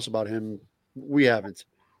 everything else about him. We haven't.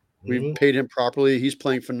 We've paid him properly. He's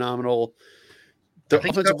playing phenomenal. The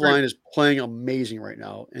offensive line is playing amazing right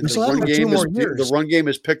now. And the run game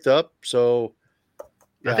is picked up. So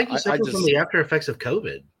I think he suffered from the after effects of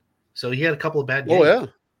COVID. So he had a couple of bad games. Oh, yeah.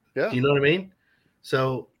 Yeah. Do you know what I mean?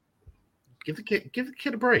 So give the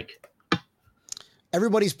kid a break.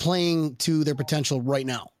 Everybody's playing to their potential right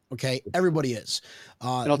now. Okay. Everybody is.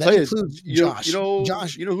 And I'll tell you, Josh.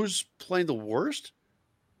 Josh, you know who's playing the worst?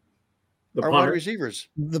 Our wide receivers.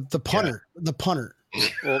 The punter. Yeah. The punter.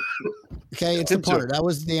 Well, okay, it's the punter. That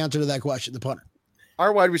was the answer to that question. The punter.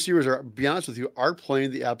 Our wide receivers are, to be honest with you, are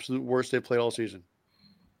playing the absolute worst they played all season.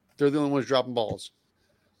 They're the only ones dropping balls.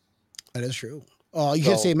 That is true. You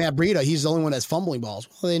can't say Matt Breida. He's the only one that's fumbling balls.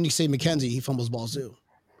 Well, then you say McKenzie. He fumbles balls too.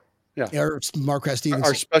 Yeah. Or Marquez Stevenson.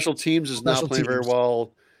 Our special teams is not playing very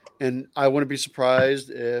well. And I wouldn't be surprised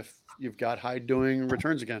if you've got Hyde doing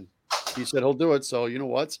returns again. He said he'll do it. So you know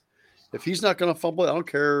what? If he's not going to fumble it, I don't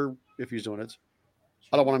care if he's doing it.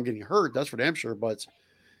 I don't want him getting hurt. That's for damn sure. But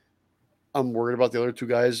I'm worried about the other two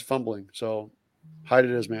guys fumbling. So Hyde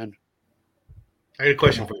it is, man. I got a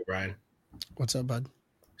question for you, Brian. What's up, bud?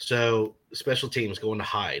 So special teams going to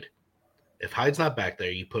Hyde. If Hyde's not back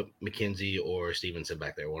there, you put McKenzie or Stevenson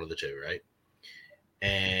back there, one of the two, right?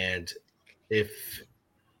 And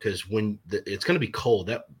because when it's going to be cold,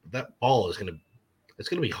 that ball is going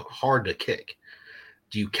to be hard to kick.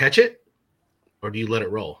 Do you catch it or do you let it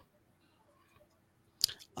roll?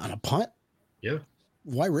 On a punt? Yeah.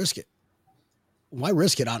 Why risk it? Why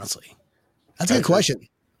risk it, honestly? That's a good question.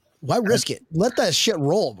 Why risk it? Let that shit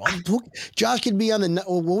roll. Josh could be on the,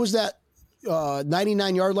 what was that,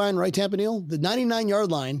 99-yard line, right, Tampa Neal? The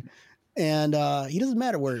 99-yard line, and he doesn't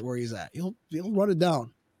matter where he's at. He'll run it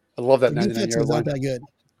down. I love that 99-yard line. Not that good.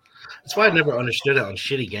 That's why I never understood it on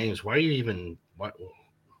shitty games. Why are you even let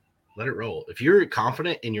it roll? If you're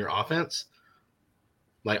confident in your offense,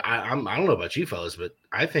 like I don't know about you fellas, but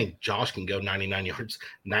I think Josh can go 99 yards,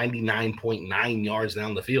 99.9 yards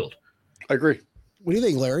down the field. I agree. What do you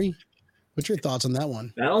think, Larry? What's your thoughts on that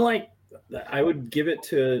one? I would give it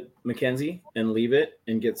to McKenzie and leave it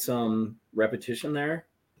and get some repetition there.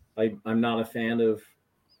 I'm not a fan of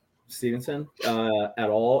Stevenson at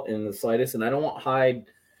all in the slightest, and I don't want Hyde.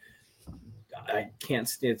 I can't.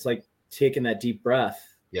 It's like taking that deep breath.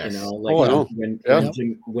 Yes. You know, like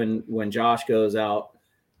when Josh goes out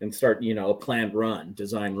and start, a planned run,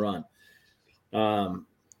 design run.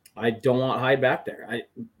 I don't want Hyde back there.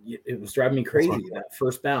 It was driving me crazy, that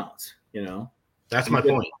first bounce, That's my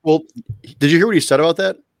point. Well, did you hear what he said about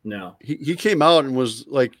that? No. He came out and was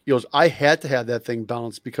like, he goes, I had to have that thing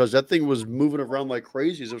bounced because that thing was moving around like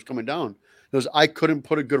crazy as it was coming down. He goes, I couldn't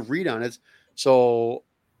put a good read on it. So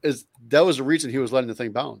that was the reason he was letting the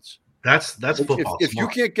thing bounce. That's football. If you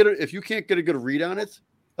can't get a good read on it,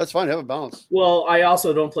 that's fine. Have it bounce. Well, I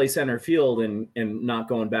also don't play center field and not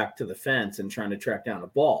going back to the fence and trying to track down a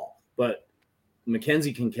ball. But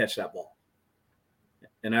McKenzie can catch that ball.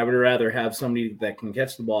 And I would rather have somebody that can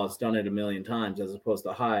catch the ball that's done it a million times as opposed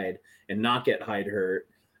to Hyde and not get Hyde hurt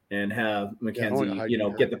and have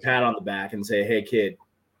McKenzie, get the pat on the back and say, hey, kid,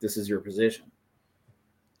 this is your position.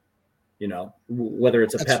 Whether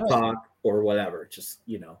it's a pep talk or whatever, just,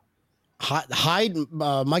 Hyde,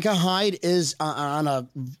 Micah Hyde is on a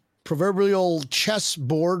proverbial chess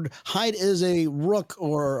board. Hyde is a rook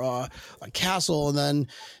or a castle, and then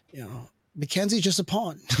McKenzie's just a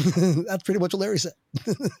pawn. That's pretty much what Larry said.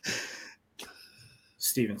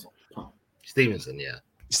 Stevenson, pawn. Stevenson, yeah.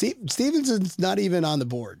 Stevenson's not even on the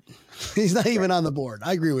board. He's not even on the board.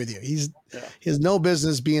 I agree with you. He has no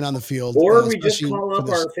business being on the field. Or we just call up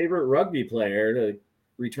our favorite rugby player to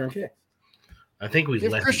return kicks. I think we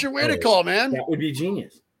give Christian Wade a call, man. That would be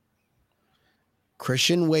genius.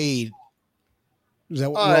 Christian Wade. Is that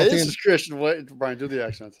what this is Christian Wade? Brian, do the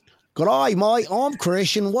accent. Good eye, mate. I'm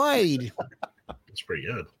Christian Wade. That's pretty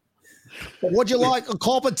good. Would you like a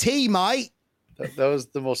cup of tea, mate? That was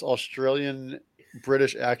the most Australian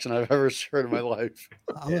British accent I've ever heard in my life.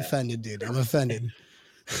 I'm offended, dude. I'm offended.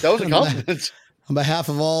 That was a compliment. On behalf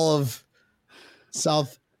of all of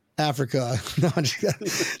South Africa. No, I'm just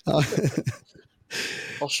kidding.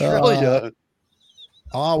 Australia.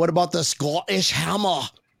 What about the Scottish Hammer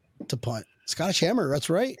to punt? Scottish Hammer, that's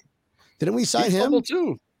right. Didn't we sign him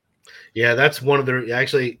too? Yeah, that's one of the.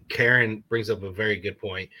 Actually, Karen brings up a very good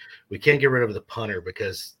point. We can't get rid of the punter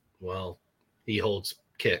because, well, he holds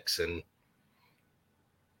kicks, and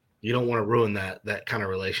you don't want to ruin that kind of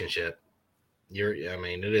relationship. I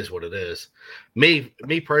mean, it is what it is. Me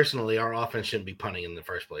personally, our offense shouldn't be punting in the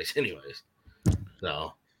first place, anyways.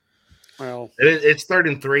 So, well, it's 3rd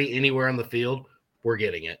and 3 anywhere on the field. We're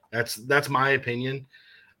getting it. That's my opinion.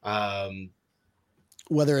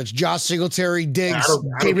 Whether it's Josh Singletary, Diggs,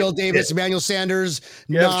 Gabriel Davis, Emmanuel Sanders,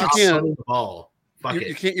 Knox, the ball.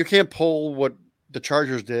 You can't pull what the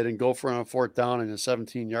Chargers did and go for a 4th down in the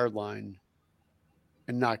 17-yard line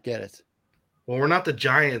and not get it. Well, we're not the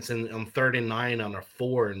Giants and on 3rd and 9 on a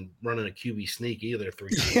 4 and running a QB sneak either. 3.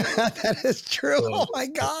 Yeah, that is true. So, oh my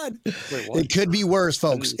God. Wait, it could be worse,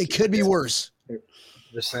 folks. It could be worse.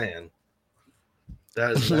 Just saying.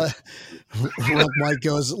 Mike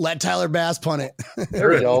goes, let Tyler Bass punt it.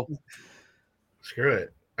 There we go. Screw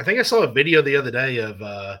it. I think I saw a video the other day of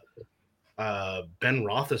Ben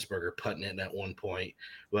Roethlisberger punting it at one point,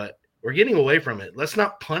 but we're getting away from it. Let's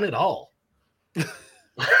not punt at all.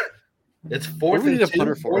 It's 4th and 2,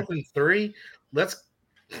 4th and 3. Let's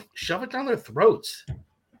shove it down their throats.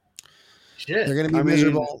 Shit. They're going to be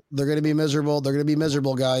miserable. They're going to be miserable. They're going to be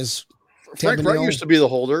miserable, guys. Frank Wright used to be the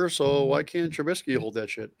holder, so why can't Trubisky hold that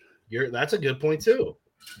shit? That's a good point, too.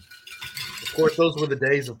 Of course, those were the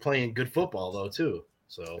days of playing good football, though, too.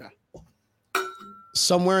 So,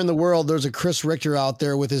 somewhere in the world, there's a Chris Richter out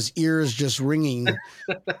there with his ears just ringing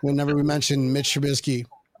whenever we mention Mitch Trubisky.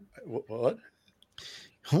 What?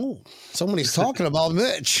 Oh, somebody's talking about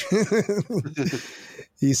Mitch.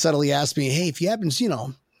 He suddenly asked me, hey, if you happen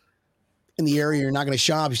to, in the area you're not going to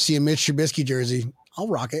shop, you see a Mitch Trubisky jersey, I'll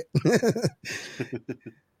rock it.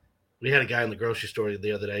 We had a guy in the grocery store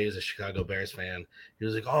the other day. He's a Chicago Bears fan. He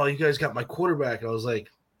was like, "Oh, you guys got my quarterback." And I was like,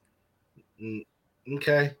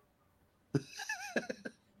 "Okay,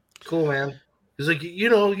 cool, man." He's like,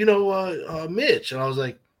 Mitch," and I was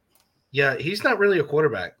like, "Yeah, he's not really a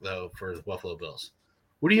quarterback though for the Buffalo Bills."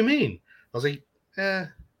 What do you mean? I was like,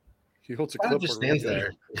 He holds a clip. Just stands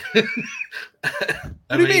there. What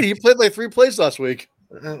do you mean? He played like 3 plays last week.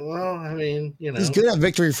 Well, I mean, he's good at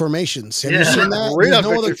victory formations. Have you seen that? There's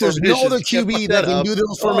no other QB that can do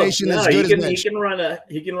those formations as good as Mitch.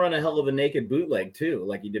 He can run a hell of a naked bootleg too,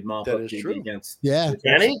 like he did Mop Up against. Yeah,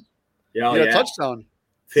 can he? Yeah, touchdown.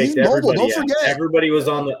 He's mobile. Don't forget. Everybody was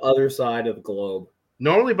on the other side of the globe.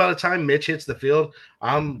 Normally, by the time Mitch hits the field,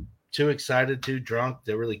 I'm too excited, too drunk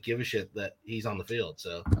to really give a shit that he's on the field.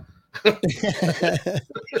 So I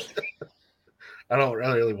don't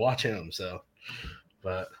really watch him. So.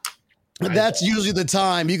 But that's usually the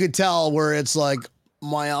time you could tell where it's like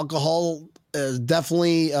my alcohol has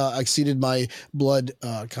definitely exceeded my blood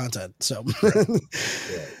content. So,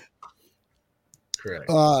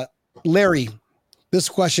 correct. Larry, this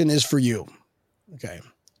question is for you. Okay.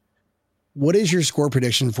 What is your score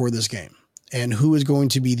prediction for this game? And who is going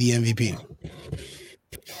to be the MVP?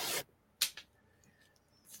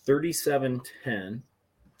 37-10.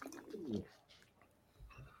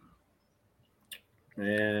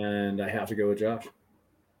 And I have to go with Josh.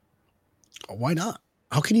 Why not?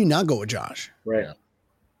 How can you not go with Josh? Right.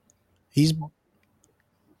 He's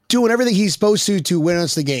doing everything he's supposed to win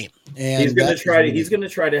us the game. And he's going to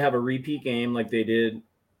try to have a repeat game like they did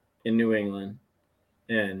in New England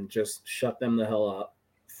and just shut them the hell up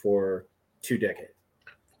for 2 decades.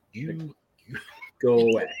 You go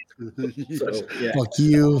away. So, yeah. Fuck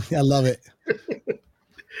you. I love it.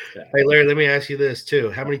 Yeah. Hey, Larry, let me ask you this, too.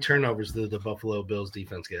 How many turnovers did the Buffalo Bills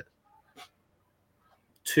defense get?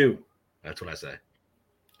 2. That's what I say.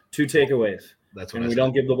 2 takeaways. That's what we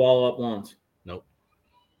don't give the ball up once. Nope.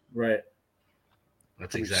 Right.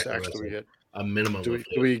 That's exactly what I say. We get? A minimum. Do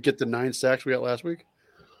we get the 9 sacks we got last week?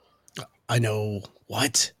 I know.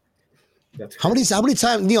 What? How many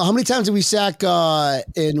times, Neil? How many times did we sack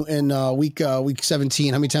in week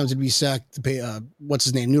 17? How many times did we sack what's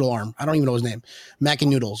his name? Noodle Arm. I don't even know his name. Mac and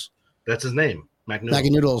Noodles. That's his name. Mac and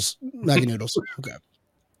Noodles. Mac and Noodles. Okay.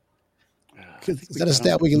 Is that a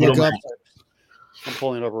stat we can look up? I'm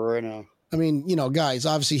pulling it up right now. I mean, guys,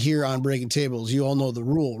 obviously here on Breaking Tables, you all know the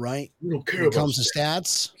rule, right? We don't care when it comes to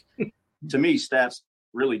stats. To me, stats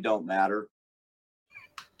really don't matter.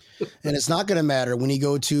 And it's not going to matter when you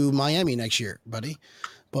go to Miami next year, buddy.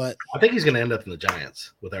 But I think he's going to end up in the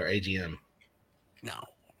Giants with our AGM. No.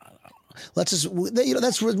 Let's just,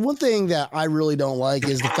 that's one thing that I really don't like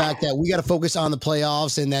is the fact that we got to focus on the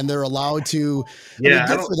playoffs and then they're allowed to. Yeah,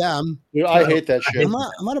 good for them. Dude, I hate that shit. I'm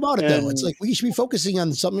not about it though. It's like we should be focusing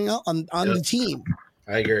on something else on the team.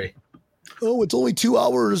 I agree. Oh, it's only 2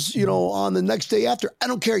 hours, on the next day after. I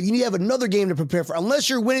don't care. You need to have another game to prepare for. Unless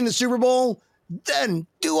you're winning the Super Bowl, then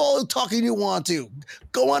do all the talking you want to.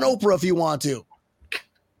 Go on Oprah if you want to.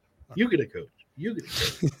 You get a coach.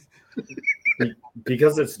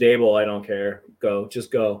 Because it's Dable, I don't care.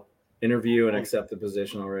 Just go. Interview and accept the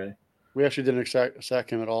position already. We actually didn't sack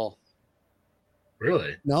him at all.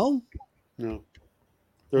 Really? No? No.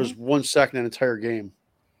 There was 1 sack in an entire game.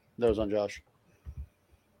 That was on Josh.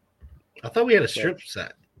 I thought we had a strip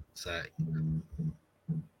sack.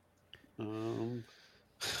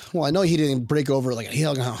 Well, I know he didn't break over he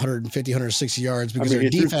had 150, 160 yards because their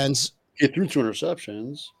defense. He threw 2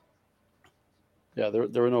 interceptions. Yeah,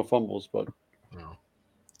 there were no fumbles, but. No.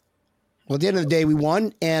 Well, at the end of the day, we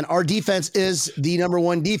won, and our defense is the number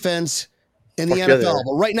 1 defense in the NFL.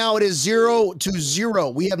 But right now, it is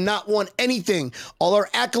 0-0. We have not won anything. All our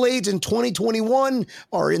accolades in 2021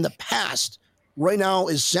 are in the past. Right now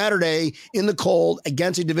is Saturday in the cold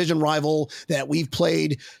against a division rival that we've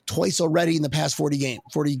played twice already in the past 40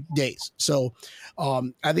 days. So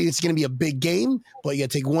I think it's going to be a big game, but you got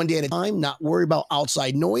to take one day at a time, not worry about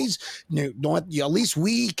outside noise. At least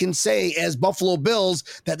we can say as Buffalo Bills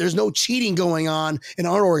that there's no cheating going on in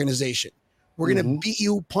our organization. We're going to beat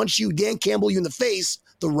you, punch you, Dan Campbell you in the face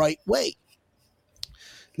the right way.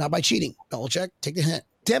 Not by cheating. Belichick, take the hint.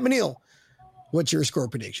 Tampa Neal, what's your score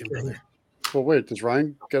prediction, brother? Well, wait, does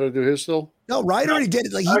Ryan got to do his still? No, Ryan already did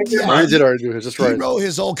it. Ryan did already do his. That's right. He wrote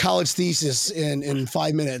his old college thesis in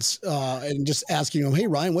 5 minutes and just asking him, hey,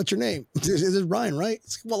 Ryan, what's your name? Is it Ryan, right?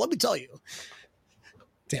 Well, let me tell you.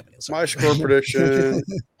 Damn it. My score prediction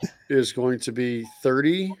is going to be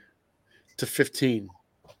 30-15. 30-15.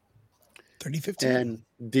 And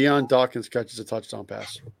Deion Dawkins catches a touchdown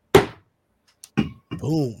pass.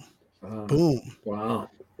 Boom. Boom. Wow.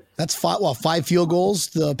 That's 5 field goals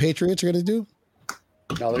the Patriots are going to do?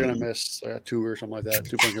 No, they're going to miss 2 or something like that,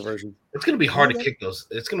 2-point conversion. It's going to be hard to kick those.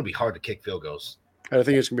 It's going to be hard to kick field goals. I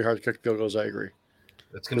think it's going to be hard to kick field goals. I agree.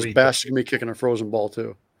 It's going to be Bass is going to be kicking a frozen ball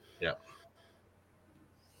too. Yeah.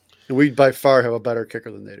 And we by far have a better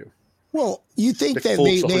kicker than they do. Well, you think that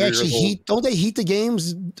they actually heat? Don't they heat the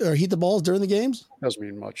games or heat the balls during the games? Doesn't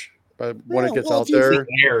mean much. But when it gets out there,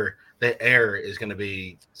 the air is going to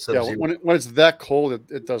be when it's that cold,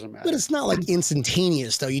 it doesn't matter. But it's not like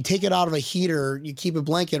instantaneous though. You take it out of a heater, you keep a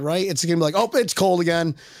blanket, right? It's going to be like, oh, it's cold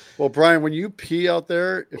again. Well, Brian, when you pee out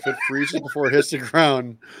there, if it freezes before it hits the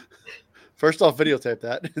ground, first off, videotape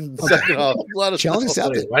that, and second off, let us challenge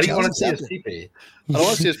accepted. Why do you want to see his pee? I don't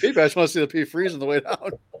want to see his pee. I just want to see the pee freeze on the way down.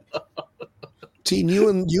 Team, you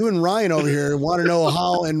and Ryan over here want to know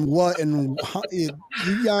how and what and how, you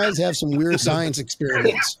guys have some weird science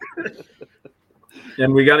experiments.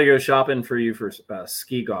 And we got to go shopping for you for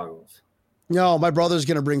ski goggles. No, my brother's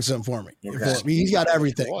going to bring some for me. Okay. He's got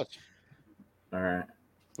everything. All right.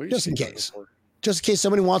 Just in case. Just in case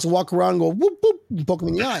somebody wants to walk around and go whoop, whoop, and poke him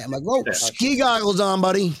in the eye. I'm like, whoa, ski goggles on,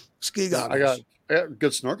 buddy. Ski goggles. I got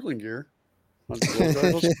good snorkeling gear.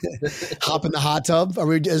 Hop in the hot tub.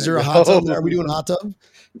 Is there a hot tub? Are we doing a hot tub?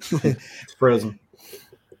 It's frozen.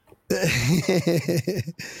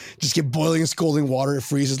 Just get boiling and scalding water. It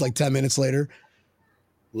freezes like 10 minutes later.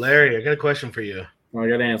 Larry, I got a question for you. I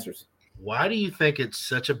got answers. Why do you think it's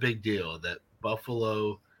such a big deal that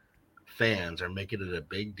Buffalo fans are making it a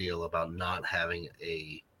big deal about not having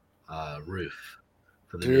a roof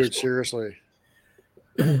for the dude? Seriously.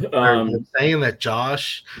 Saying that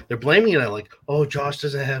they're blaming it like, oh, Josh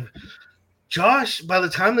doesn't have. Josh, by the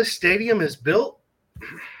time the stadium is built,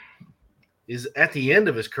 is at the end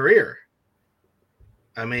of his career.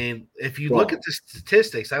 I mean, if you look at the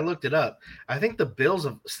statistics, I looked it up. I think the Bills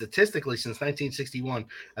have statistically since 1961,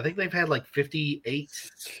 I think they've had like 59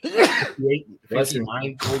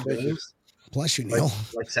 full games. Bless you, Neil.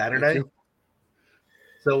 Like Saturday.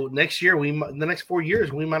 So next year, the next 4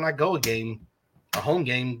 years, we might not go a home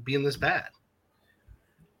game being this bad.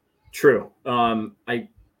 True. I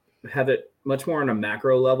have it much more on a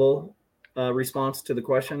macro level response to the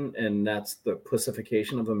question, and that's the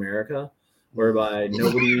pussification of America, whereby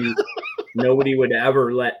nobody would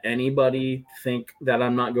ever let anybody think that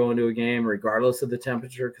I'm not going to a game regardless of the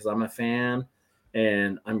temperature because I'm a fan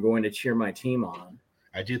and I'm going to cheer my team on.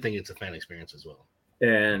 I do think it's a fan experience as well.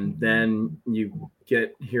 And then you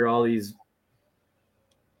hear all these.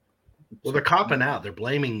 Well, they're copping out. They're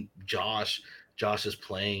blaming Josh Josh is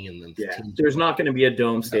playing, and then there's not going to be a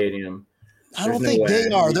dome stadium. I don't think they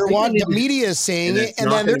are. They're the media is saying it,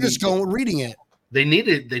 and then they're just reading it. They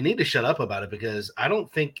need to shut up about it because I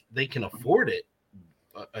don't think they can afford it,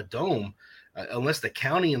 a dome, unless the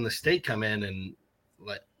county and the state come in and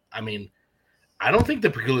I don't think the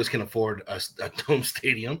Pagulas can afford a dome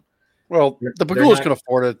stadium. Well, the Pagulas can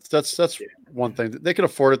afford it. That's one thing. They can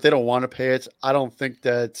afford it. They don't want to pay it. I don't think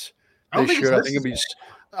that they should. I think it'd be.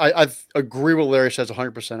 I agree with Larry says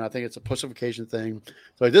 100%. I think it's a pussification thing.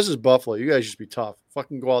 So this is Buffalo. You guys just be tough.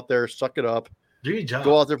 Fucking go out there, suck it up. Do your job.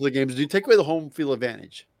 Go out there for the games. Do you take away the home field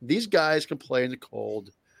advantage? These guys can play in the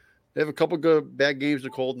cold. They have a couple good bad games in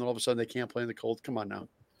the cold, and all of a sudden they can't play in the cold. Come on now.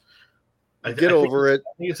 Get over it.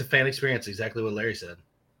 I think it's a fan experience. Exactly what Larry said.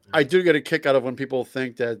 I do get a kick out of when people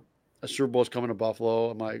think that a Super Bowl is coming to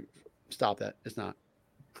Buffalo. I'm like, stop that. It's not.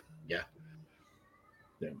 Yeah.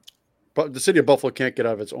 But the city of Buffalo can't get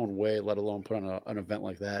out of its own way, let alone put on an event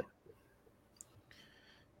like that.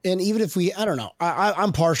 And even if I don't know,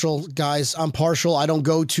 I'm partial, guys. I'm partial. I don't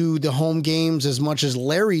go to the home games as much as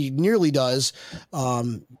Larry nearly does,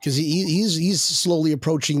 because he's slowly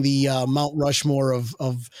approaching the Mount Rushmore of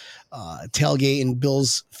tailgate and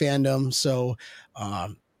Bills fandom. So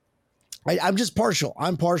I'm just partial.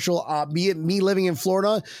 I'm partial. Me living in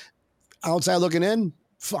Florida, outside looking in,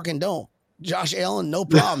 fucking don't. Josh Allen, no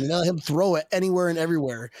problem. Let him throw it anywhere and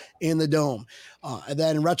everywhere in the dome. And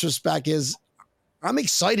then in retrospect I'm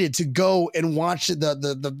excited to go and watch the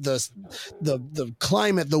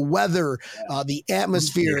climate, the weather, the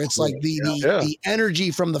atmosphere. It's like the energy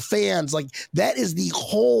from the fans. Like that is the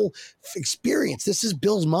whole experience. This is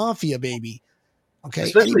Bills Mafia, baby. Okay,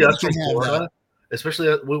 especially us from Florida.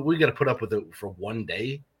 Especially we got to put up with it for one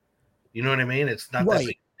day. You know what I mean? It's not that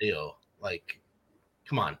big a deal. Like,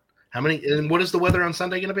 come on. How many? And what is the weather on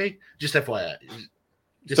Sunday going to be? Just FYI.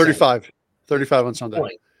 35 on Sunday.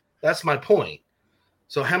 That's my point.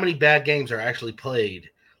 So how many bad games are actually played?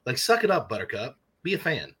 Like, suck it up, Buttercup. Be a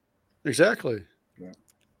fan. Exactly. Yeah.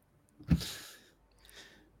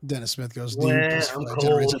 Dennis Smith goes, I'm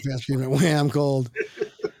cold. I'm cold.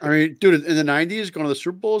 I mean, dude, in the 90s, going to the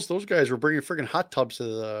Super Bowls, those guys were bringing freaking hot tubs to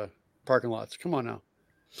the parking lots. Come on now.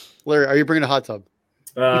 Larry, are you bringing a hot tub?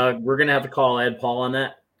 We're going to have to call Ed Paul on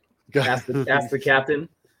that. Ask the captain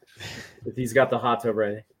if he's got the hot tub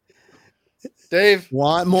ready. Dave,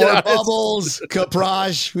 want more bubbles,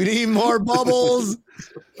 Kaprash. We need more bubbles.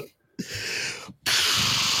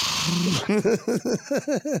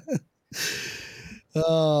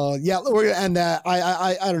 Yeah, we're gonna end that.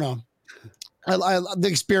 I don't know. The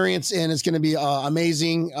experience, and it's going to be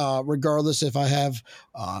amazing. Regardless if I have,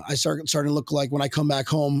 I starting to look like when I come back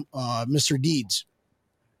home, Mr. Deeds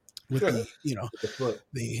with the foot.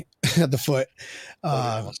 The foot.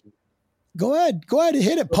 Go ahead and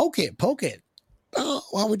hit it. Poke it. Oh,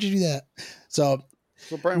 why would you do that? So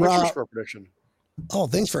Brian, what's your score prediction? Oh,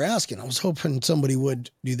 thanks for asking. I was hoping somebody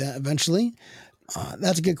would do that eventually.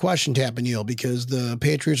 That's a good question, Tampa, because the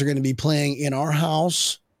Patriots are going to be playing in our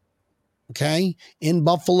house. Okay. In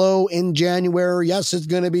Buffalo in January. Yes, it's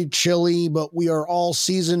going to be chilly, but we are all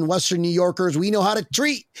seasoned Western New Yorkers. We know how to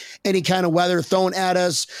treat any kind of weather thrown at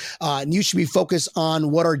us. And you should be focused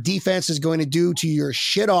on what our defense is going to do to your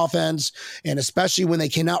shit offense. And especially when they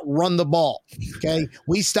cannot run the ball. Okay.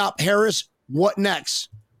 We stop Harris. What next?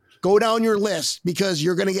 Go down your list because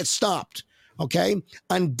you're going to get stopped. Okay.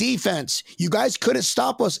 On defense, you guys couldn't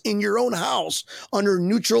stop us in your own house under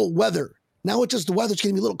neutral weather. Now it's just the weather's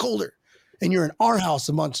going to be a little colder. And you're in our house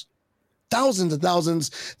amongst thousands and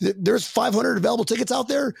thousands. There's 500 available tickets out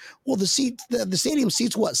there. Well, the stadium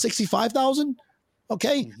seats what, 65,000?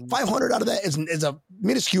 Okay, mm-hmm. 500 out of that is a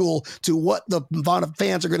minuscule to what the amount of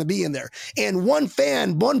fans are going to be in there. And one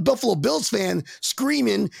Buffalo Bills fan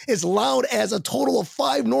screaming is loud as a total of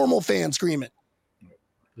 5 normal fans screaming.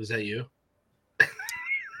 Was that you?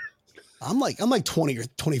 I'm like 20 or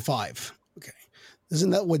 25.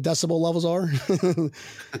 Isn't that what decibel levels are? I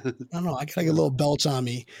don't know. I gotta get a little belch on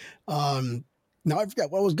me. Now I forgot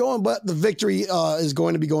what I was going, but the victory is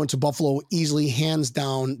going to be going to Buffalo easily, hands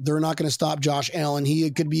down. They're not going to stop Josh Allen. He's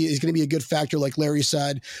going to be a good factor, like Larry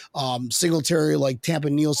said. Singletary, like Tampa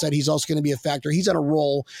Neal said, he's also going to be a factor. He's on a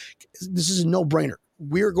roll. This is a no-brainer.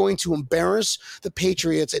 We're going to embarrass the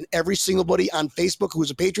Patriots, and every single buddy on Facebook who's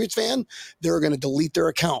a Patriots fan, they're going to delete their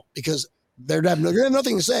account because they're have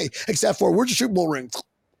nothing to say except for where's your Super Bowl ring?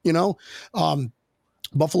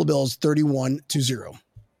 Buffalo Bills 31-0.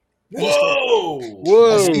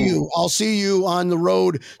 Whoa! I'll see you on the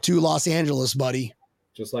road to Los Angeles, buddy.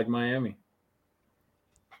 Just like Miami.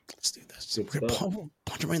 Let's do this. We're gonna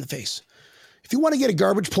punch him right in the face. If you want to get a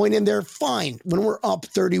garbage point in there, fine. When we're up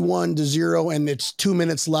 31-0 and it's 2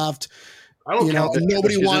 minutes left, I don't count and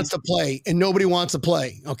nobody wants to play.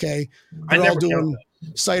 Okay. They're all doing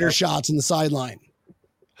cider shots in the sideline.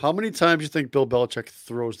 How many times do you think Bill Belichick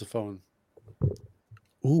throws the phone?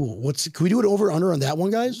 Ooh, can we do it over under on that one,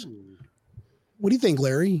 guys? What do you think,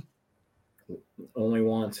 Larry? Only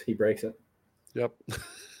once he breaks it. Yep.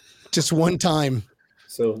 Just one time.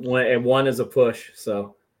 So one is a push.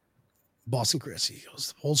 So Boston Chris, he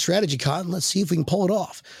goes, old strategy, Cotton. Let's see if we can pull it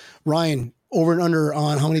off. Ryan, over and under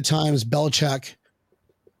on how many times Belichick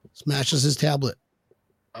smashes his tablet.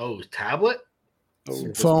 Oh, tablet?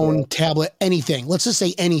 Phone, tablet, anything. Let's just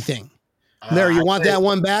say anything. Larry, you want that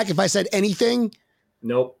one back if I said anything?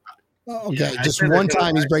 Nope. Okay, just one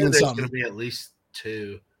time he's bringing something. It's going to be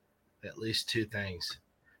at least two things.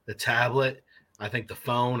 The tablet, I think the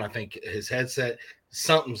phone, I think his headset,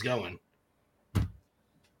 something's going.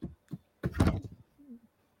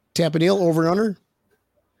 Tampa Neal, over and under?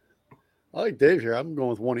 I like Dave here. I'm going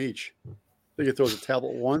with one each. I think he throws a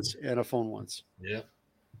tablet once and a phone once. Yeah.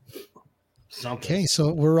 Something. Okay,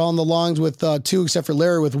 so we're on the longs with two, except for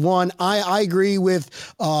Larry with one. I agree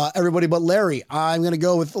with everybody but Larry. I'm going to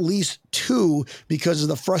go with at least two because of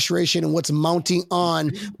the frustration and what's mounting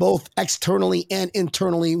on both externally and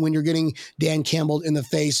internally when you're getting Dan Campbell in the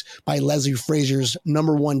face by Leslie Frazier's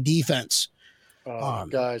number one defense.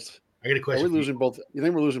 Guys, I got a question. Are we losing both? You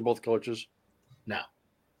think we're losing both coaches? No.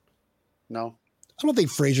 I don't think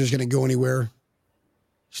Frazier's going to go anywhere.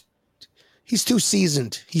 He's too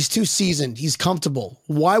seasoned. He's comfortable.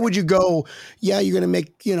 Why would you go? Yeah, you're going to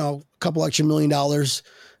make, a couple extra $1 million,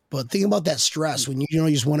 but think about that stress when you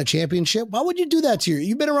just won a championship. Why would you do that to you?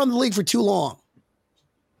 You've been around the league for too long.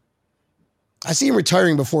 I see him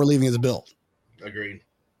retiring before leaving as a Bill. Agreed.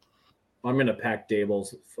 I'm going to pack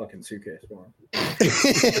Dable's fucking suitcase for him.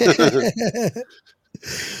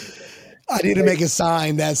 I need to make a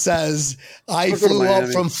sign that says, I flew up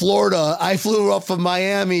from Florida. I flew up from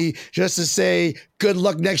Miami just to say, good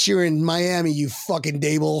luck next year in Miami, you fucking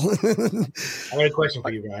Dable. I got a question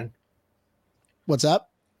for you, Ryan. What's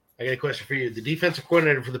up? I got a question for you. The defensive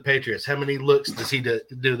coordinator for the Patriots, how many looks does he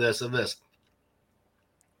do this and this?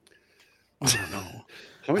 I don't know.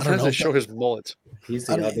 How many times does they show his mullet?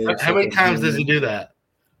 How many times does he do that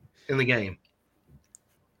in the game?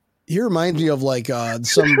 He reminds me of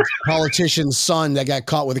some politician's son that got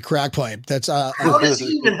caught with a crack pipe. That's how does he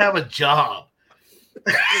even have a job?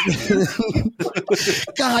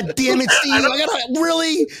 God damn it, Steve! I gotta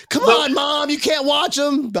really come on, Mom. You can't watch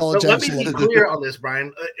him. Let me be clear on this,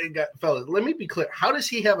 Brian. Fellas, let me be clear. How does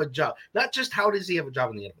he have a job? Not just how does he have a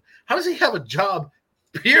job in the NFL. How does he have a job?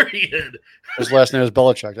 Period. His last name is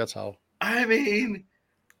Belichick. That's how. I mean.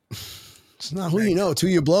 It's not who you know, it's who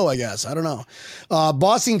you blow, I guess. I don't know.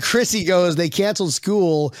 Boston Chrissy goes, they canceled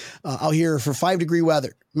school out here for 5-degree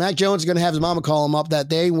weather. Mac Jones is going to have his mama call him up that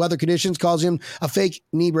day. Weather conditions calls him a fake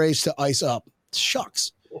knee brace to ice up.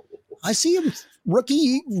 Shucks. I see him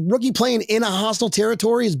rookie playing in a hostile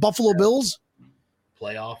territory is Buffalo Bills.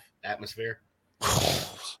 Playoff atmosphere.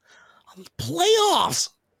 Playoffs.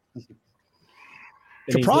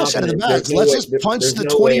 Kaprosh out of the bags. Let's just punch the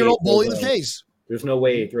 20-year-old bully in the face. There's no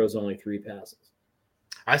way he throws only 3 passes.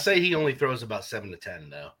 I say he only throws about 7 to 10,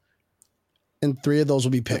 though. And 3 of those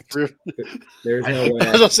will be picked. There's no way.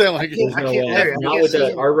 I was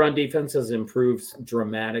saying, our run defense has improved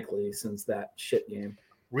dramatically since that shit game.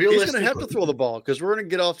 He's going to have to throw the ball because we're going to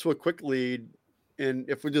get off to a quick lead. And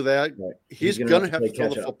if we do that, he's going to have to throw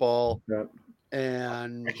the football. Right.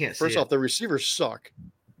 And I can't first off, the receivers suck.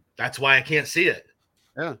 That's why I can't see it.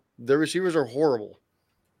 Yeah, the receivers are horrible.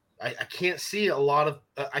 I can't see a lot of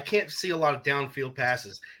downfield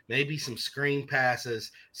passes. Maybe some screen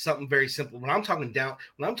passes, something very simple. When I'm talking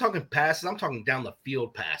passes, I'm talking down the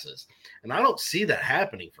field passes, and I don't see that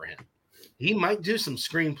happening for him. He might do some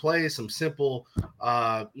screen plays, some simple,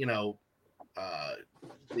 the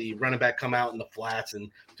running back come out in the flats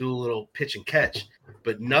and do a little pitch and catch,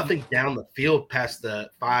 but nothing down the field past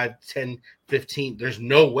the 5, 10, 15. There's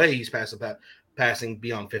no way he's passing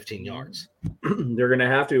beyond 15 yards. They're going to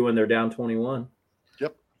have to when they're down 21.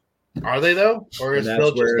 Yep. Are they though? Or is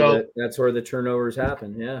Bill just go? That's where the turnovers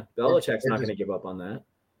happen. Yeah. Belichick's not going to give up on that.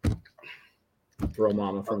 Throw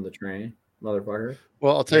mama from the train, motherfucker.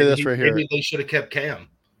 Well, I'll tell you this right here. Maybe they should have kept Cam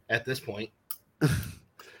at this point.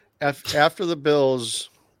 After the Bills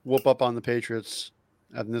whoop up on the Patriots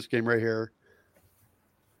in this game right here,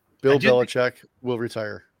 Bill Belichick will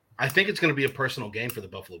retire. I think it's going to be a personal game for the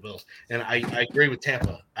Buffalo Bills. And I agree with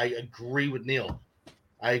Tampa. I agree with Neil.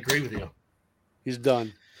 I agree with you. He's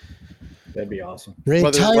done. That'd be awesome.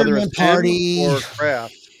 Retirement whether it's party or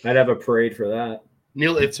Kraft, I'd have a parade for that.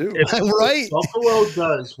 Neil, if right, Buffalo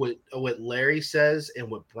does what Larry says and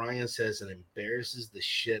what Brian says and embarrasses the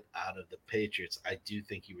shit out of the Patriots, I do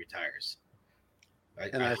think he retires.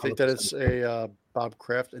 I think that it's a Bob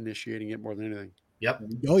Kraft initiating it more than anything. Yep.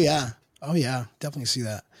 Oh yeah, definitely see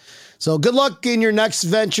that. So good luck in your next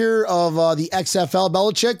venture of the XFL,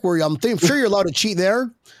 Belichick, where I'm sure you're allowed to cheat there.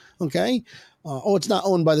 Okay. It's not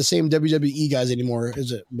owned by the same WWE guys anymore,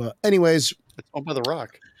 is it? But anyways, it's owned by The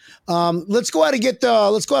Rock. Let's go ahead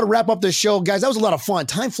and wrap up this show, guys. That was a lot of fun.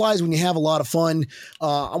 Time flies when you have a lot of fun.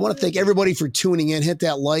 I want to thank everybody for tuning in. Hit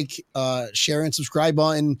that like, share, and subscribe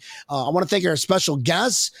button. I want to thank our special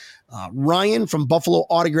guests, Ryan from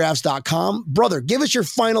BuffaloAutographs.com. Brother, give us your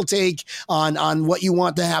final take on what you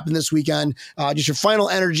want to happen this weekend. Just your final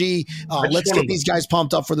energy. Let's get these guys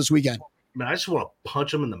pumped up for this weekend. Man, I just want to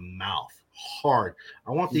punch them in the mouth hard.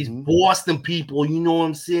 I want these Boston people, you know what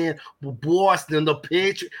I'm saying? Boston, the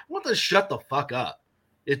pitch. I want them to shut the fuck up.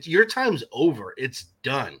 Your time's over. It's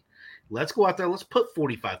done. Let's go out there. Let's put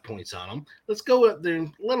 45 points on them. Let's go out there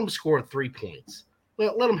and let them score 3 points.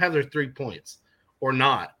 Let them have their 3 points or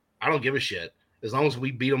not. I don't give a shit. As long as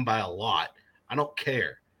we beat them by a lot, I don't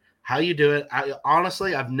care how you do it.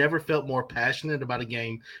 Honestly, I've never felt more passionate about a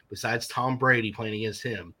game besides Tom Brady playing against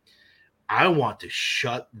him. I want to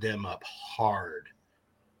shut them up hard.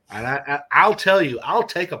 And I'll tell you, I'll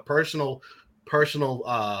take a personal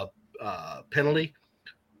penalty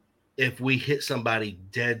if we hit somebody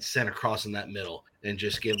dead center crossing that middle and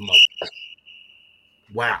just give them a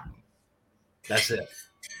wow. That's it.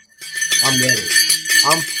 I'm ready.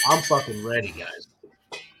 I'm fucking ready, guys.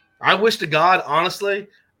 I wish to God, honestly,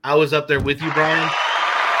 I was up there with you, Brian.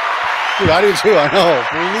 Dude, I do too. I know.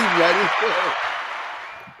 Believe me, I do too.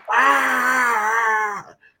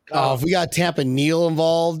 If we got Tampa Neal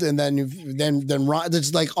involved, and then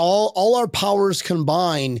it's like all our powers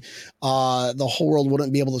combined, the whole world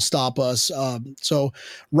wouldn't be able to stop us. So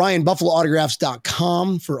Ryan,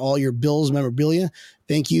 BuffaloAutographs.com for all your Bills memorabilia.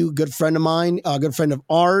 Thank you. Good friend of mine, good friend of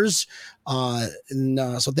ours. So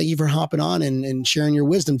thank you for hopping on and sharing your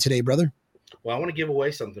wisdom today, brother. Well, I want to give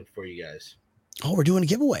away something for you guys. Oh, we're doing a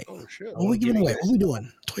giveaway. Oh, shit. What are we giving away? What are we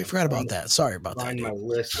doing? Totally forgot about that. Sorry about that. My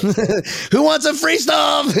list. Who wants some free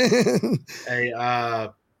stuff? Hey,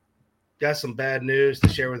 got some bad news to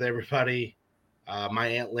share with everybody. My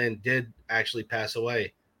Aunt Lynn did actually pass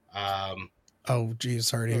away. Oh, geez.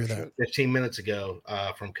 Sorry to hear that. 15 minutes ago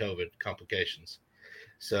from COVID complications.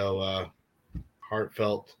 So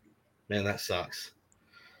heartfelt, man, that sucks.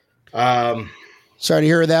 Sorry to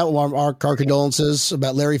hear that. Our condolences.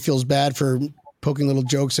 About Larry feels bad for poking little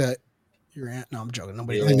jokes at your aunt. No, I'm joking.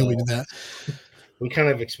 Nobody did that. We kind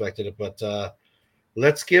of expected it, but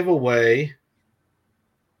let's give away.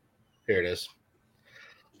 Here it is.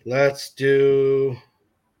 Let's give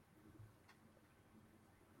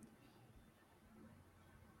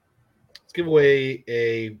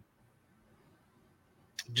away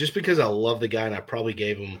just because I love the guy and I probably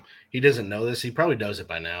gave him, he doesn't know this. He probably knows it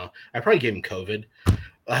by now. I probably gave him COVID.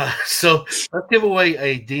 So let's give away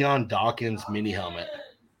a Dion Dawkins mini helmet.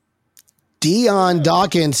 Dion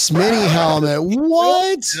Dawkins mini helmet.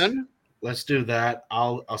 What? Let's do that.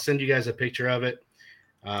 I'll send you guys a picture of it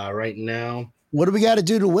right now. What do we got to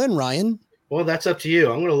do to win, Ryan? Well, that's up to you.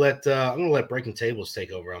 I'm gonna let Breaking Tables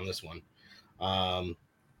take over on this one.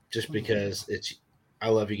 Just because I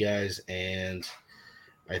love you guys and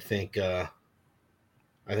I think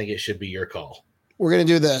it should be your call. We're going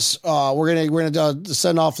to do this. We're going to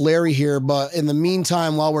send off Larry here. But in the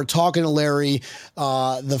meantime, while we're talking to Larry,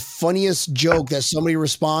 the funniest joke that somebody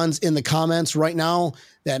responds in the comments right now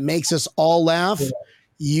that makes us all laugh,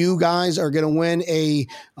 you guys are going to win a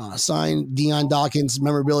signed Dion Dawkins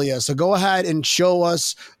memorabilia. So go ahead and show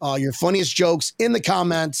us your funniest jokes in the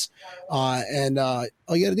comments. And all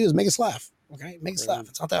you got to do is make us laugh. Okay? Make us laugh.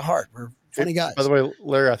 It's not that hard. We're funny guys. By the way,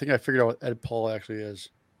 Larry, I think I figured out what Ed Paul actually is.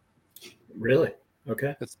 Really?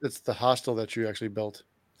 Okay. It's the hostel that you actually built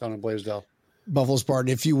down in Blaisdell. Buffalo's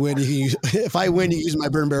Pardon. If you win, if I win, you use my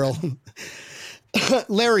burn barrel.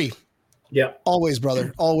 Larry. Yeah. Always,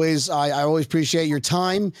 brother. Always. I always appreciate your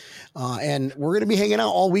time. And we're going to be hanging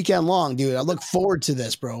out all weekend long, dude. I look forward to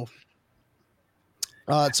this, bro.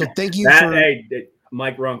 So thank you Hey,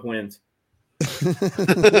 Mike Runk wins.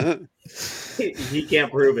 He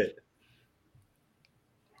can't prove it.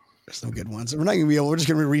 There's some good ones. We're not going to be able. We're just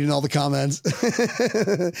going to be reading all the comments.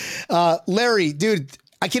 Larry, dude,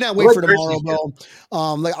 I cannot wait for tomorrow, bro.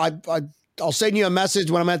 I'll send you a message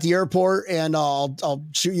when I'm at the airport, and I'll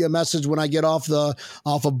shoot you a message when I get off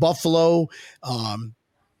of Buffalo. And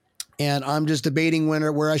I'm just debating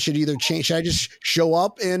where I should either change. Should I just show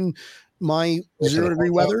up in my 0-degree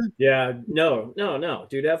weather? Yeah, no,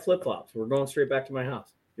 dude. Have flip flops. We're going straight back to my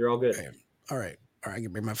house. You're all good. Okay. All right. I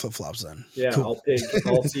can bring my flip flops then. Yeah, cool.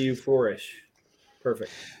 I'll see you 4-ish.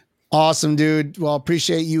 Perfect. Awesome, dude. Well,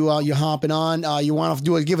 appreciate you you hopping on. You want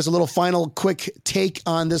to give us a little final quick take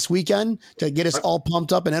on this weekend to get us all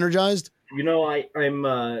pumped up and energized? You know,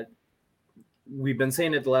 I'm. We've been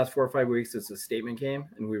saying it the last 4 or 5 weeks. It's a statement game,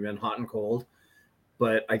 and we've been hot and cold.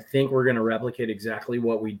 But I think we're going to replicate exactly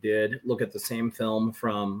what we did. Look at the same film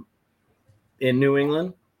from in New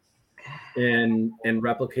England, and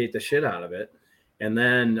replicate the shit out of it. And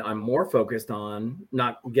then I'm more focused on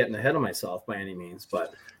not getting ahead of myself by any means,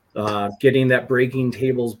 but getting that Breaking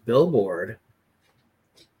Tables billboard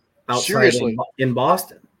outside in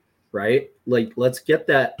Boston, right? Like, let's get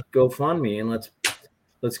that GoFundMe and let's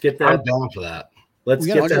get that. I'm down for that. Let's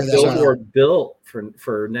get that billboard built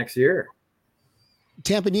for next year.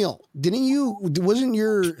 Tampa Neil, wasn't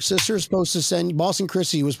your sister supposed to send Boston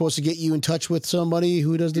Chrissy was supposed to get you in touch with somebody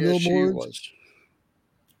who does the billboards? She was.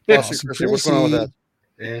 Boston Chrissy, what's going on with that?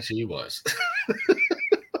 Yeah, she was.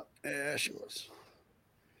 Yeah, she was.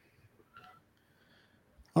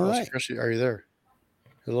 All Boston right. Chrissy, are you there?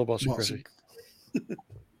 Hello, Boston Chrissy.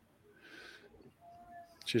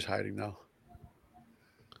 She's hiding now.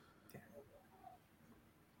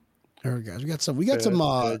 All right, guys. We got some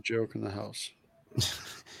bad joke in the house.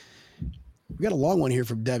 We got a long one here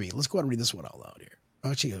from Debbie. Let's go ahead and read this one out loud here.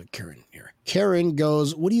 Actually, Karen here. Karen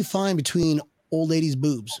goes, "What do you find between old lady's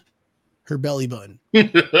boobs? Her belly button." Hey,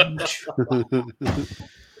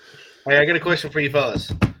 I got a question for you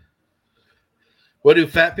fellas. What do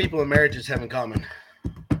fat people in marriages have in common?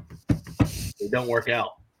 They don't work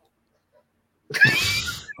out.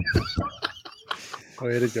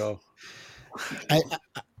 Way to go.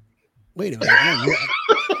 Wait a minute.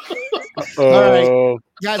 All right,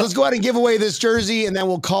 guys, let's go ahead and give away this jersey, and then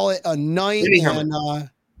we'll call it a night. And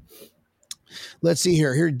let's see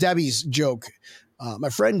here. Here, Debbie's joke. My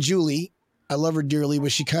friend Julie, I love her dearly,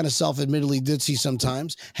 but she kind of self-admittedly ditzy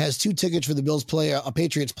sometimes, has 2 tickets for the Bills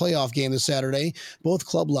Patriots playoff game this Saturday, both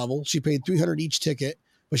club level. She paid $300 each ticket,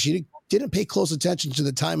 but she didn't pay close attention to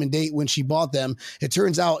the time and date when she bought them. It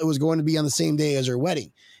turns out it was going to be on the same day as her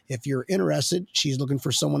wedding. If you're interested, she's looking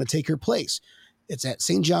for someone to take her place. It's at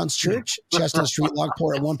St. John's Church, Chestnut Street,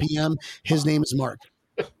 Lockport at 1 p.m. His name is Mark.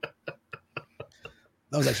 That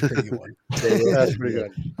was actually a pretty good one. That's pretty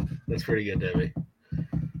good. That's pretty good, Debbie.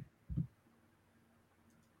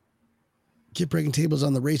 Get Breaking Tables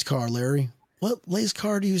on the race car, Larry. What race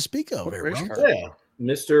car do you speak of? Yeah,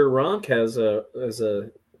 Mr. Ronk has a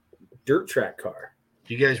dirt track car.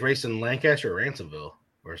 Do you guys race in Lancaster or Ransomville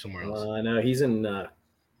or somewhere else? No, he's in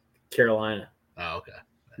Carolina. Oh, okay.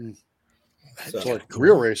 So, it's like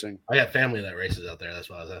real racing. I got family that races out there. That's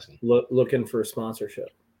why I was asking. Looking for sponsorship.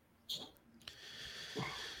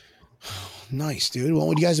 Nice, dude. Well,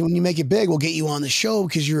 when you make it big, we'll get you on the show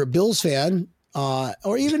because you're a Bills fan.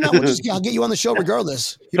 Or even not, I'll get you on the show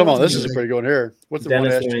regardless. Come on, this is a pretty good one here. What's the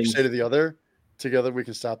Dennis one you say to the other? Together we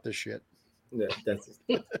can stop this shit. Yeah,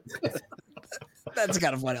 that's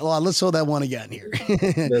kind of funny. Hold on, let's hold that one again here.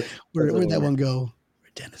 Where'd that one go?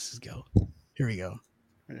 Where'd Dennis's go? Here we go.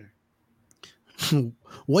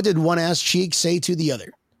 What did one ass cheek say to the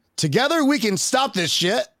other? Together we can stop this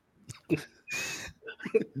shit.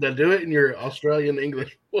 Now do it in your Australian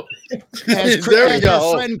English voice. As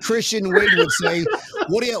our friend Christian Wade would say,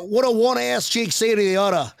 what a one ass cheek say to the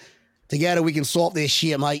other? Together we can solve this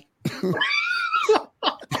shit, mate.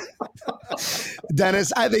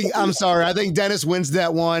 Dennis, I think Dennis wins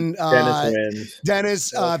that one. Dennis wins.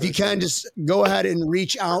 Dennis, if you can, just go ahead and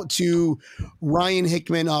reach out to Ryan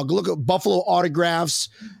Hickman. Look at Buffalo Autographs,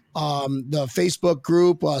 the Facebook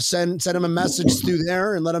group. Send him a message through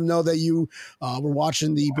there and let him know that you were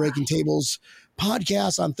watching the Breaking Tables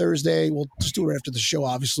podcast on Thursday. We'll just do it after the show,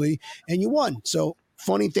 obviously. And you won. So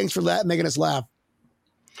funny. Thanks for making us laugh.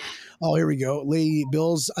 Oh, here we go. Lady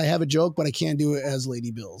Bills. I have a joke, but I can't do it as Lady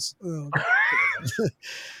Bills. Oh.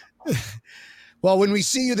 Well, when we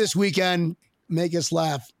see you this weekend, make us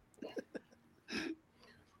laugh.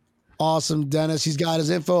 Awesome, Dennis. He's got his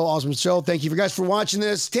info. Awesome show. Thank you guys for watching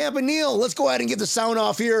this. Tampa Neil, let's go ahead and get the sound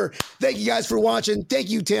off here. Thank you guys for watching. Thank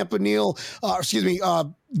you, Tampa Neil.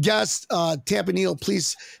 Guest Tampa Neil,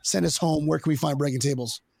 please send us home. Where can we find Breaking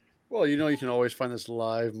Tables? Well, you can always find us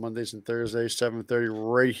live Mondays and Thursdays, 7:30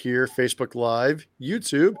 right here, Facebook Live,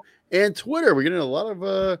 YouTube, and Twitter. We're getting a lot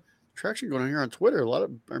of traction going on here on Twitter. A lot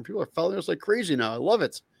of people are following us like crazy now. I love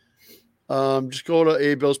it. Just go to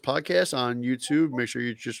A Bills Podcast on YouTube. Make sure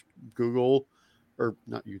you just Google, or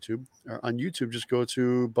not YouTube, or on YouTube, just go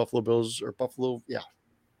to Buffalo Bills or Buffalo. Yeah.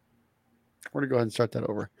 We're going to go ahead and start that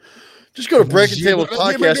over. Just go to Breaking Tables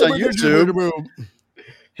Podcast on YouTube.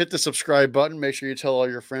 Hit the subscribe button. Make sure you tell all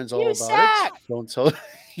your friends all about it. Don't tell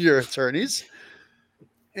your attorneys.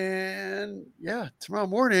 And yeah, tomorrow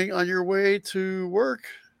morning on your way to work,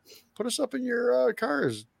 put us up in your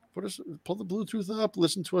cars. Pull the Bluetooth up.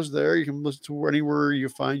 Listen to us there. You can listen to anywhere you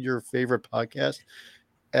find your favorite podcast.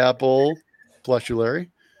 Apple, bless you, Larry.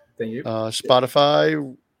 Thank you.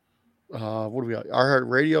 Spotify. What do we got?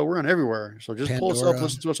 iHeartRadio. We're on everywhere. So just pull us up,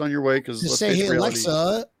 listen to us on your way. Because just say, hey,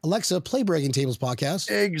 Alexa, play Breaking Tables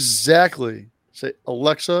podcast. Exactly. Say,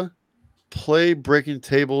 Alexa, play Breaking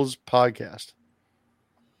Tables podcast.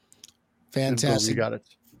 Fantastic. You got it.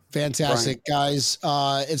 Fantastic, guys.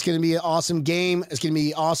 It's going to be an awesome game. It's going to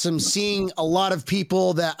be awesome seeing a lot of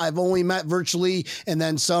people that I've only met virtually, and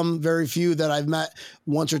then some very few that I've met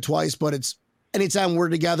once or twice. But it's anytime we're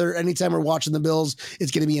together, anytime we're watching the Bills,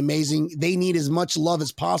 it's going to be amazing. They need as much love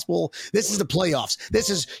as possible. This is the playoffs. This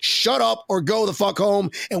is shut up or go the fuck home.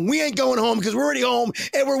 And we ain't going home because we're already home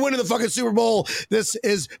and we're winning the fucking Super Bowl. This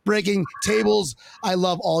is Breaking Tables. I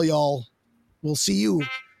love all y'all. We'll see you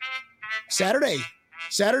Saturday.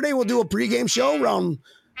 Saturday, we'll do a pregame show around,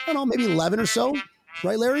 I don't know, maybe 11 or so.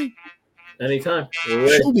 Right, Larry? Anytime.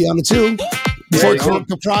 She'll be on it too. Before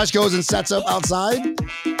Kaprash goes and sets up outside.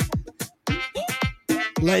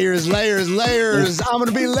 Layers, layers, layers. I'm going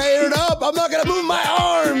to be layered up. I'm not going to move my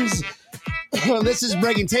arms. This is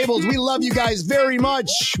Breaking Tables. We love you guys very much.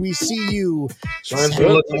 We see you.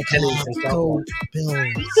 Go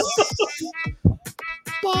Bills.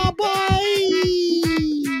 Bye-bye.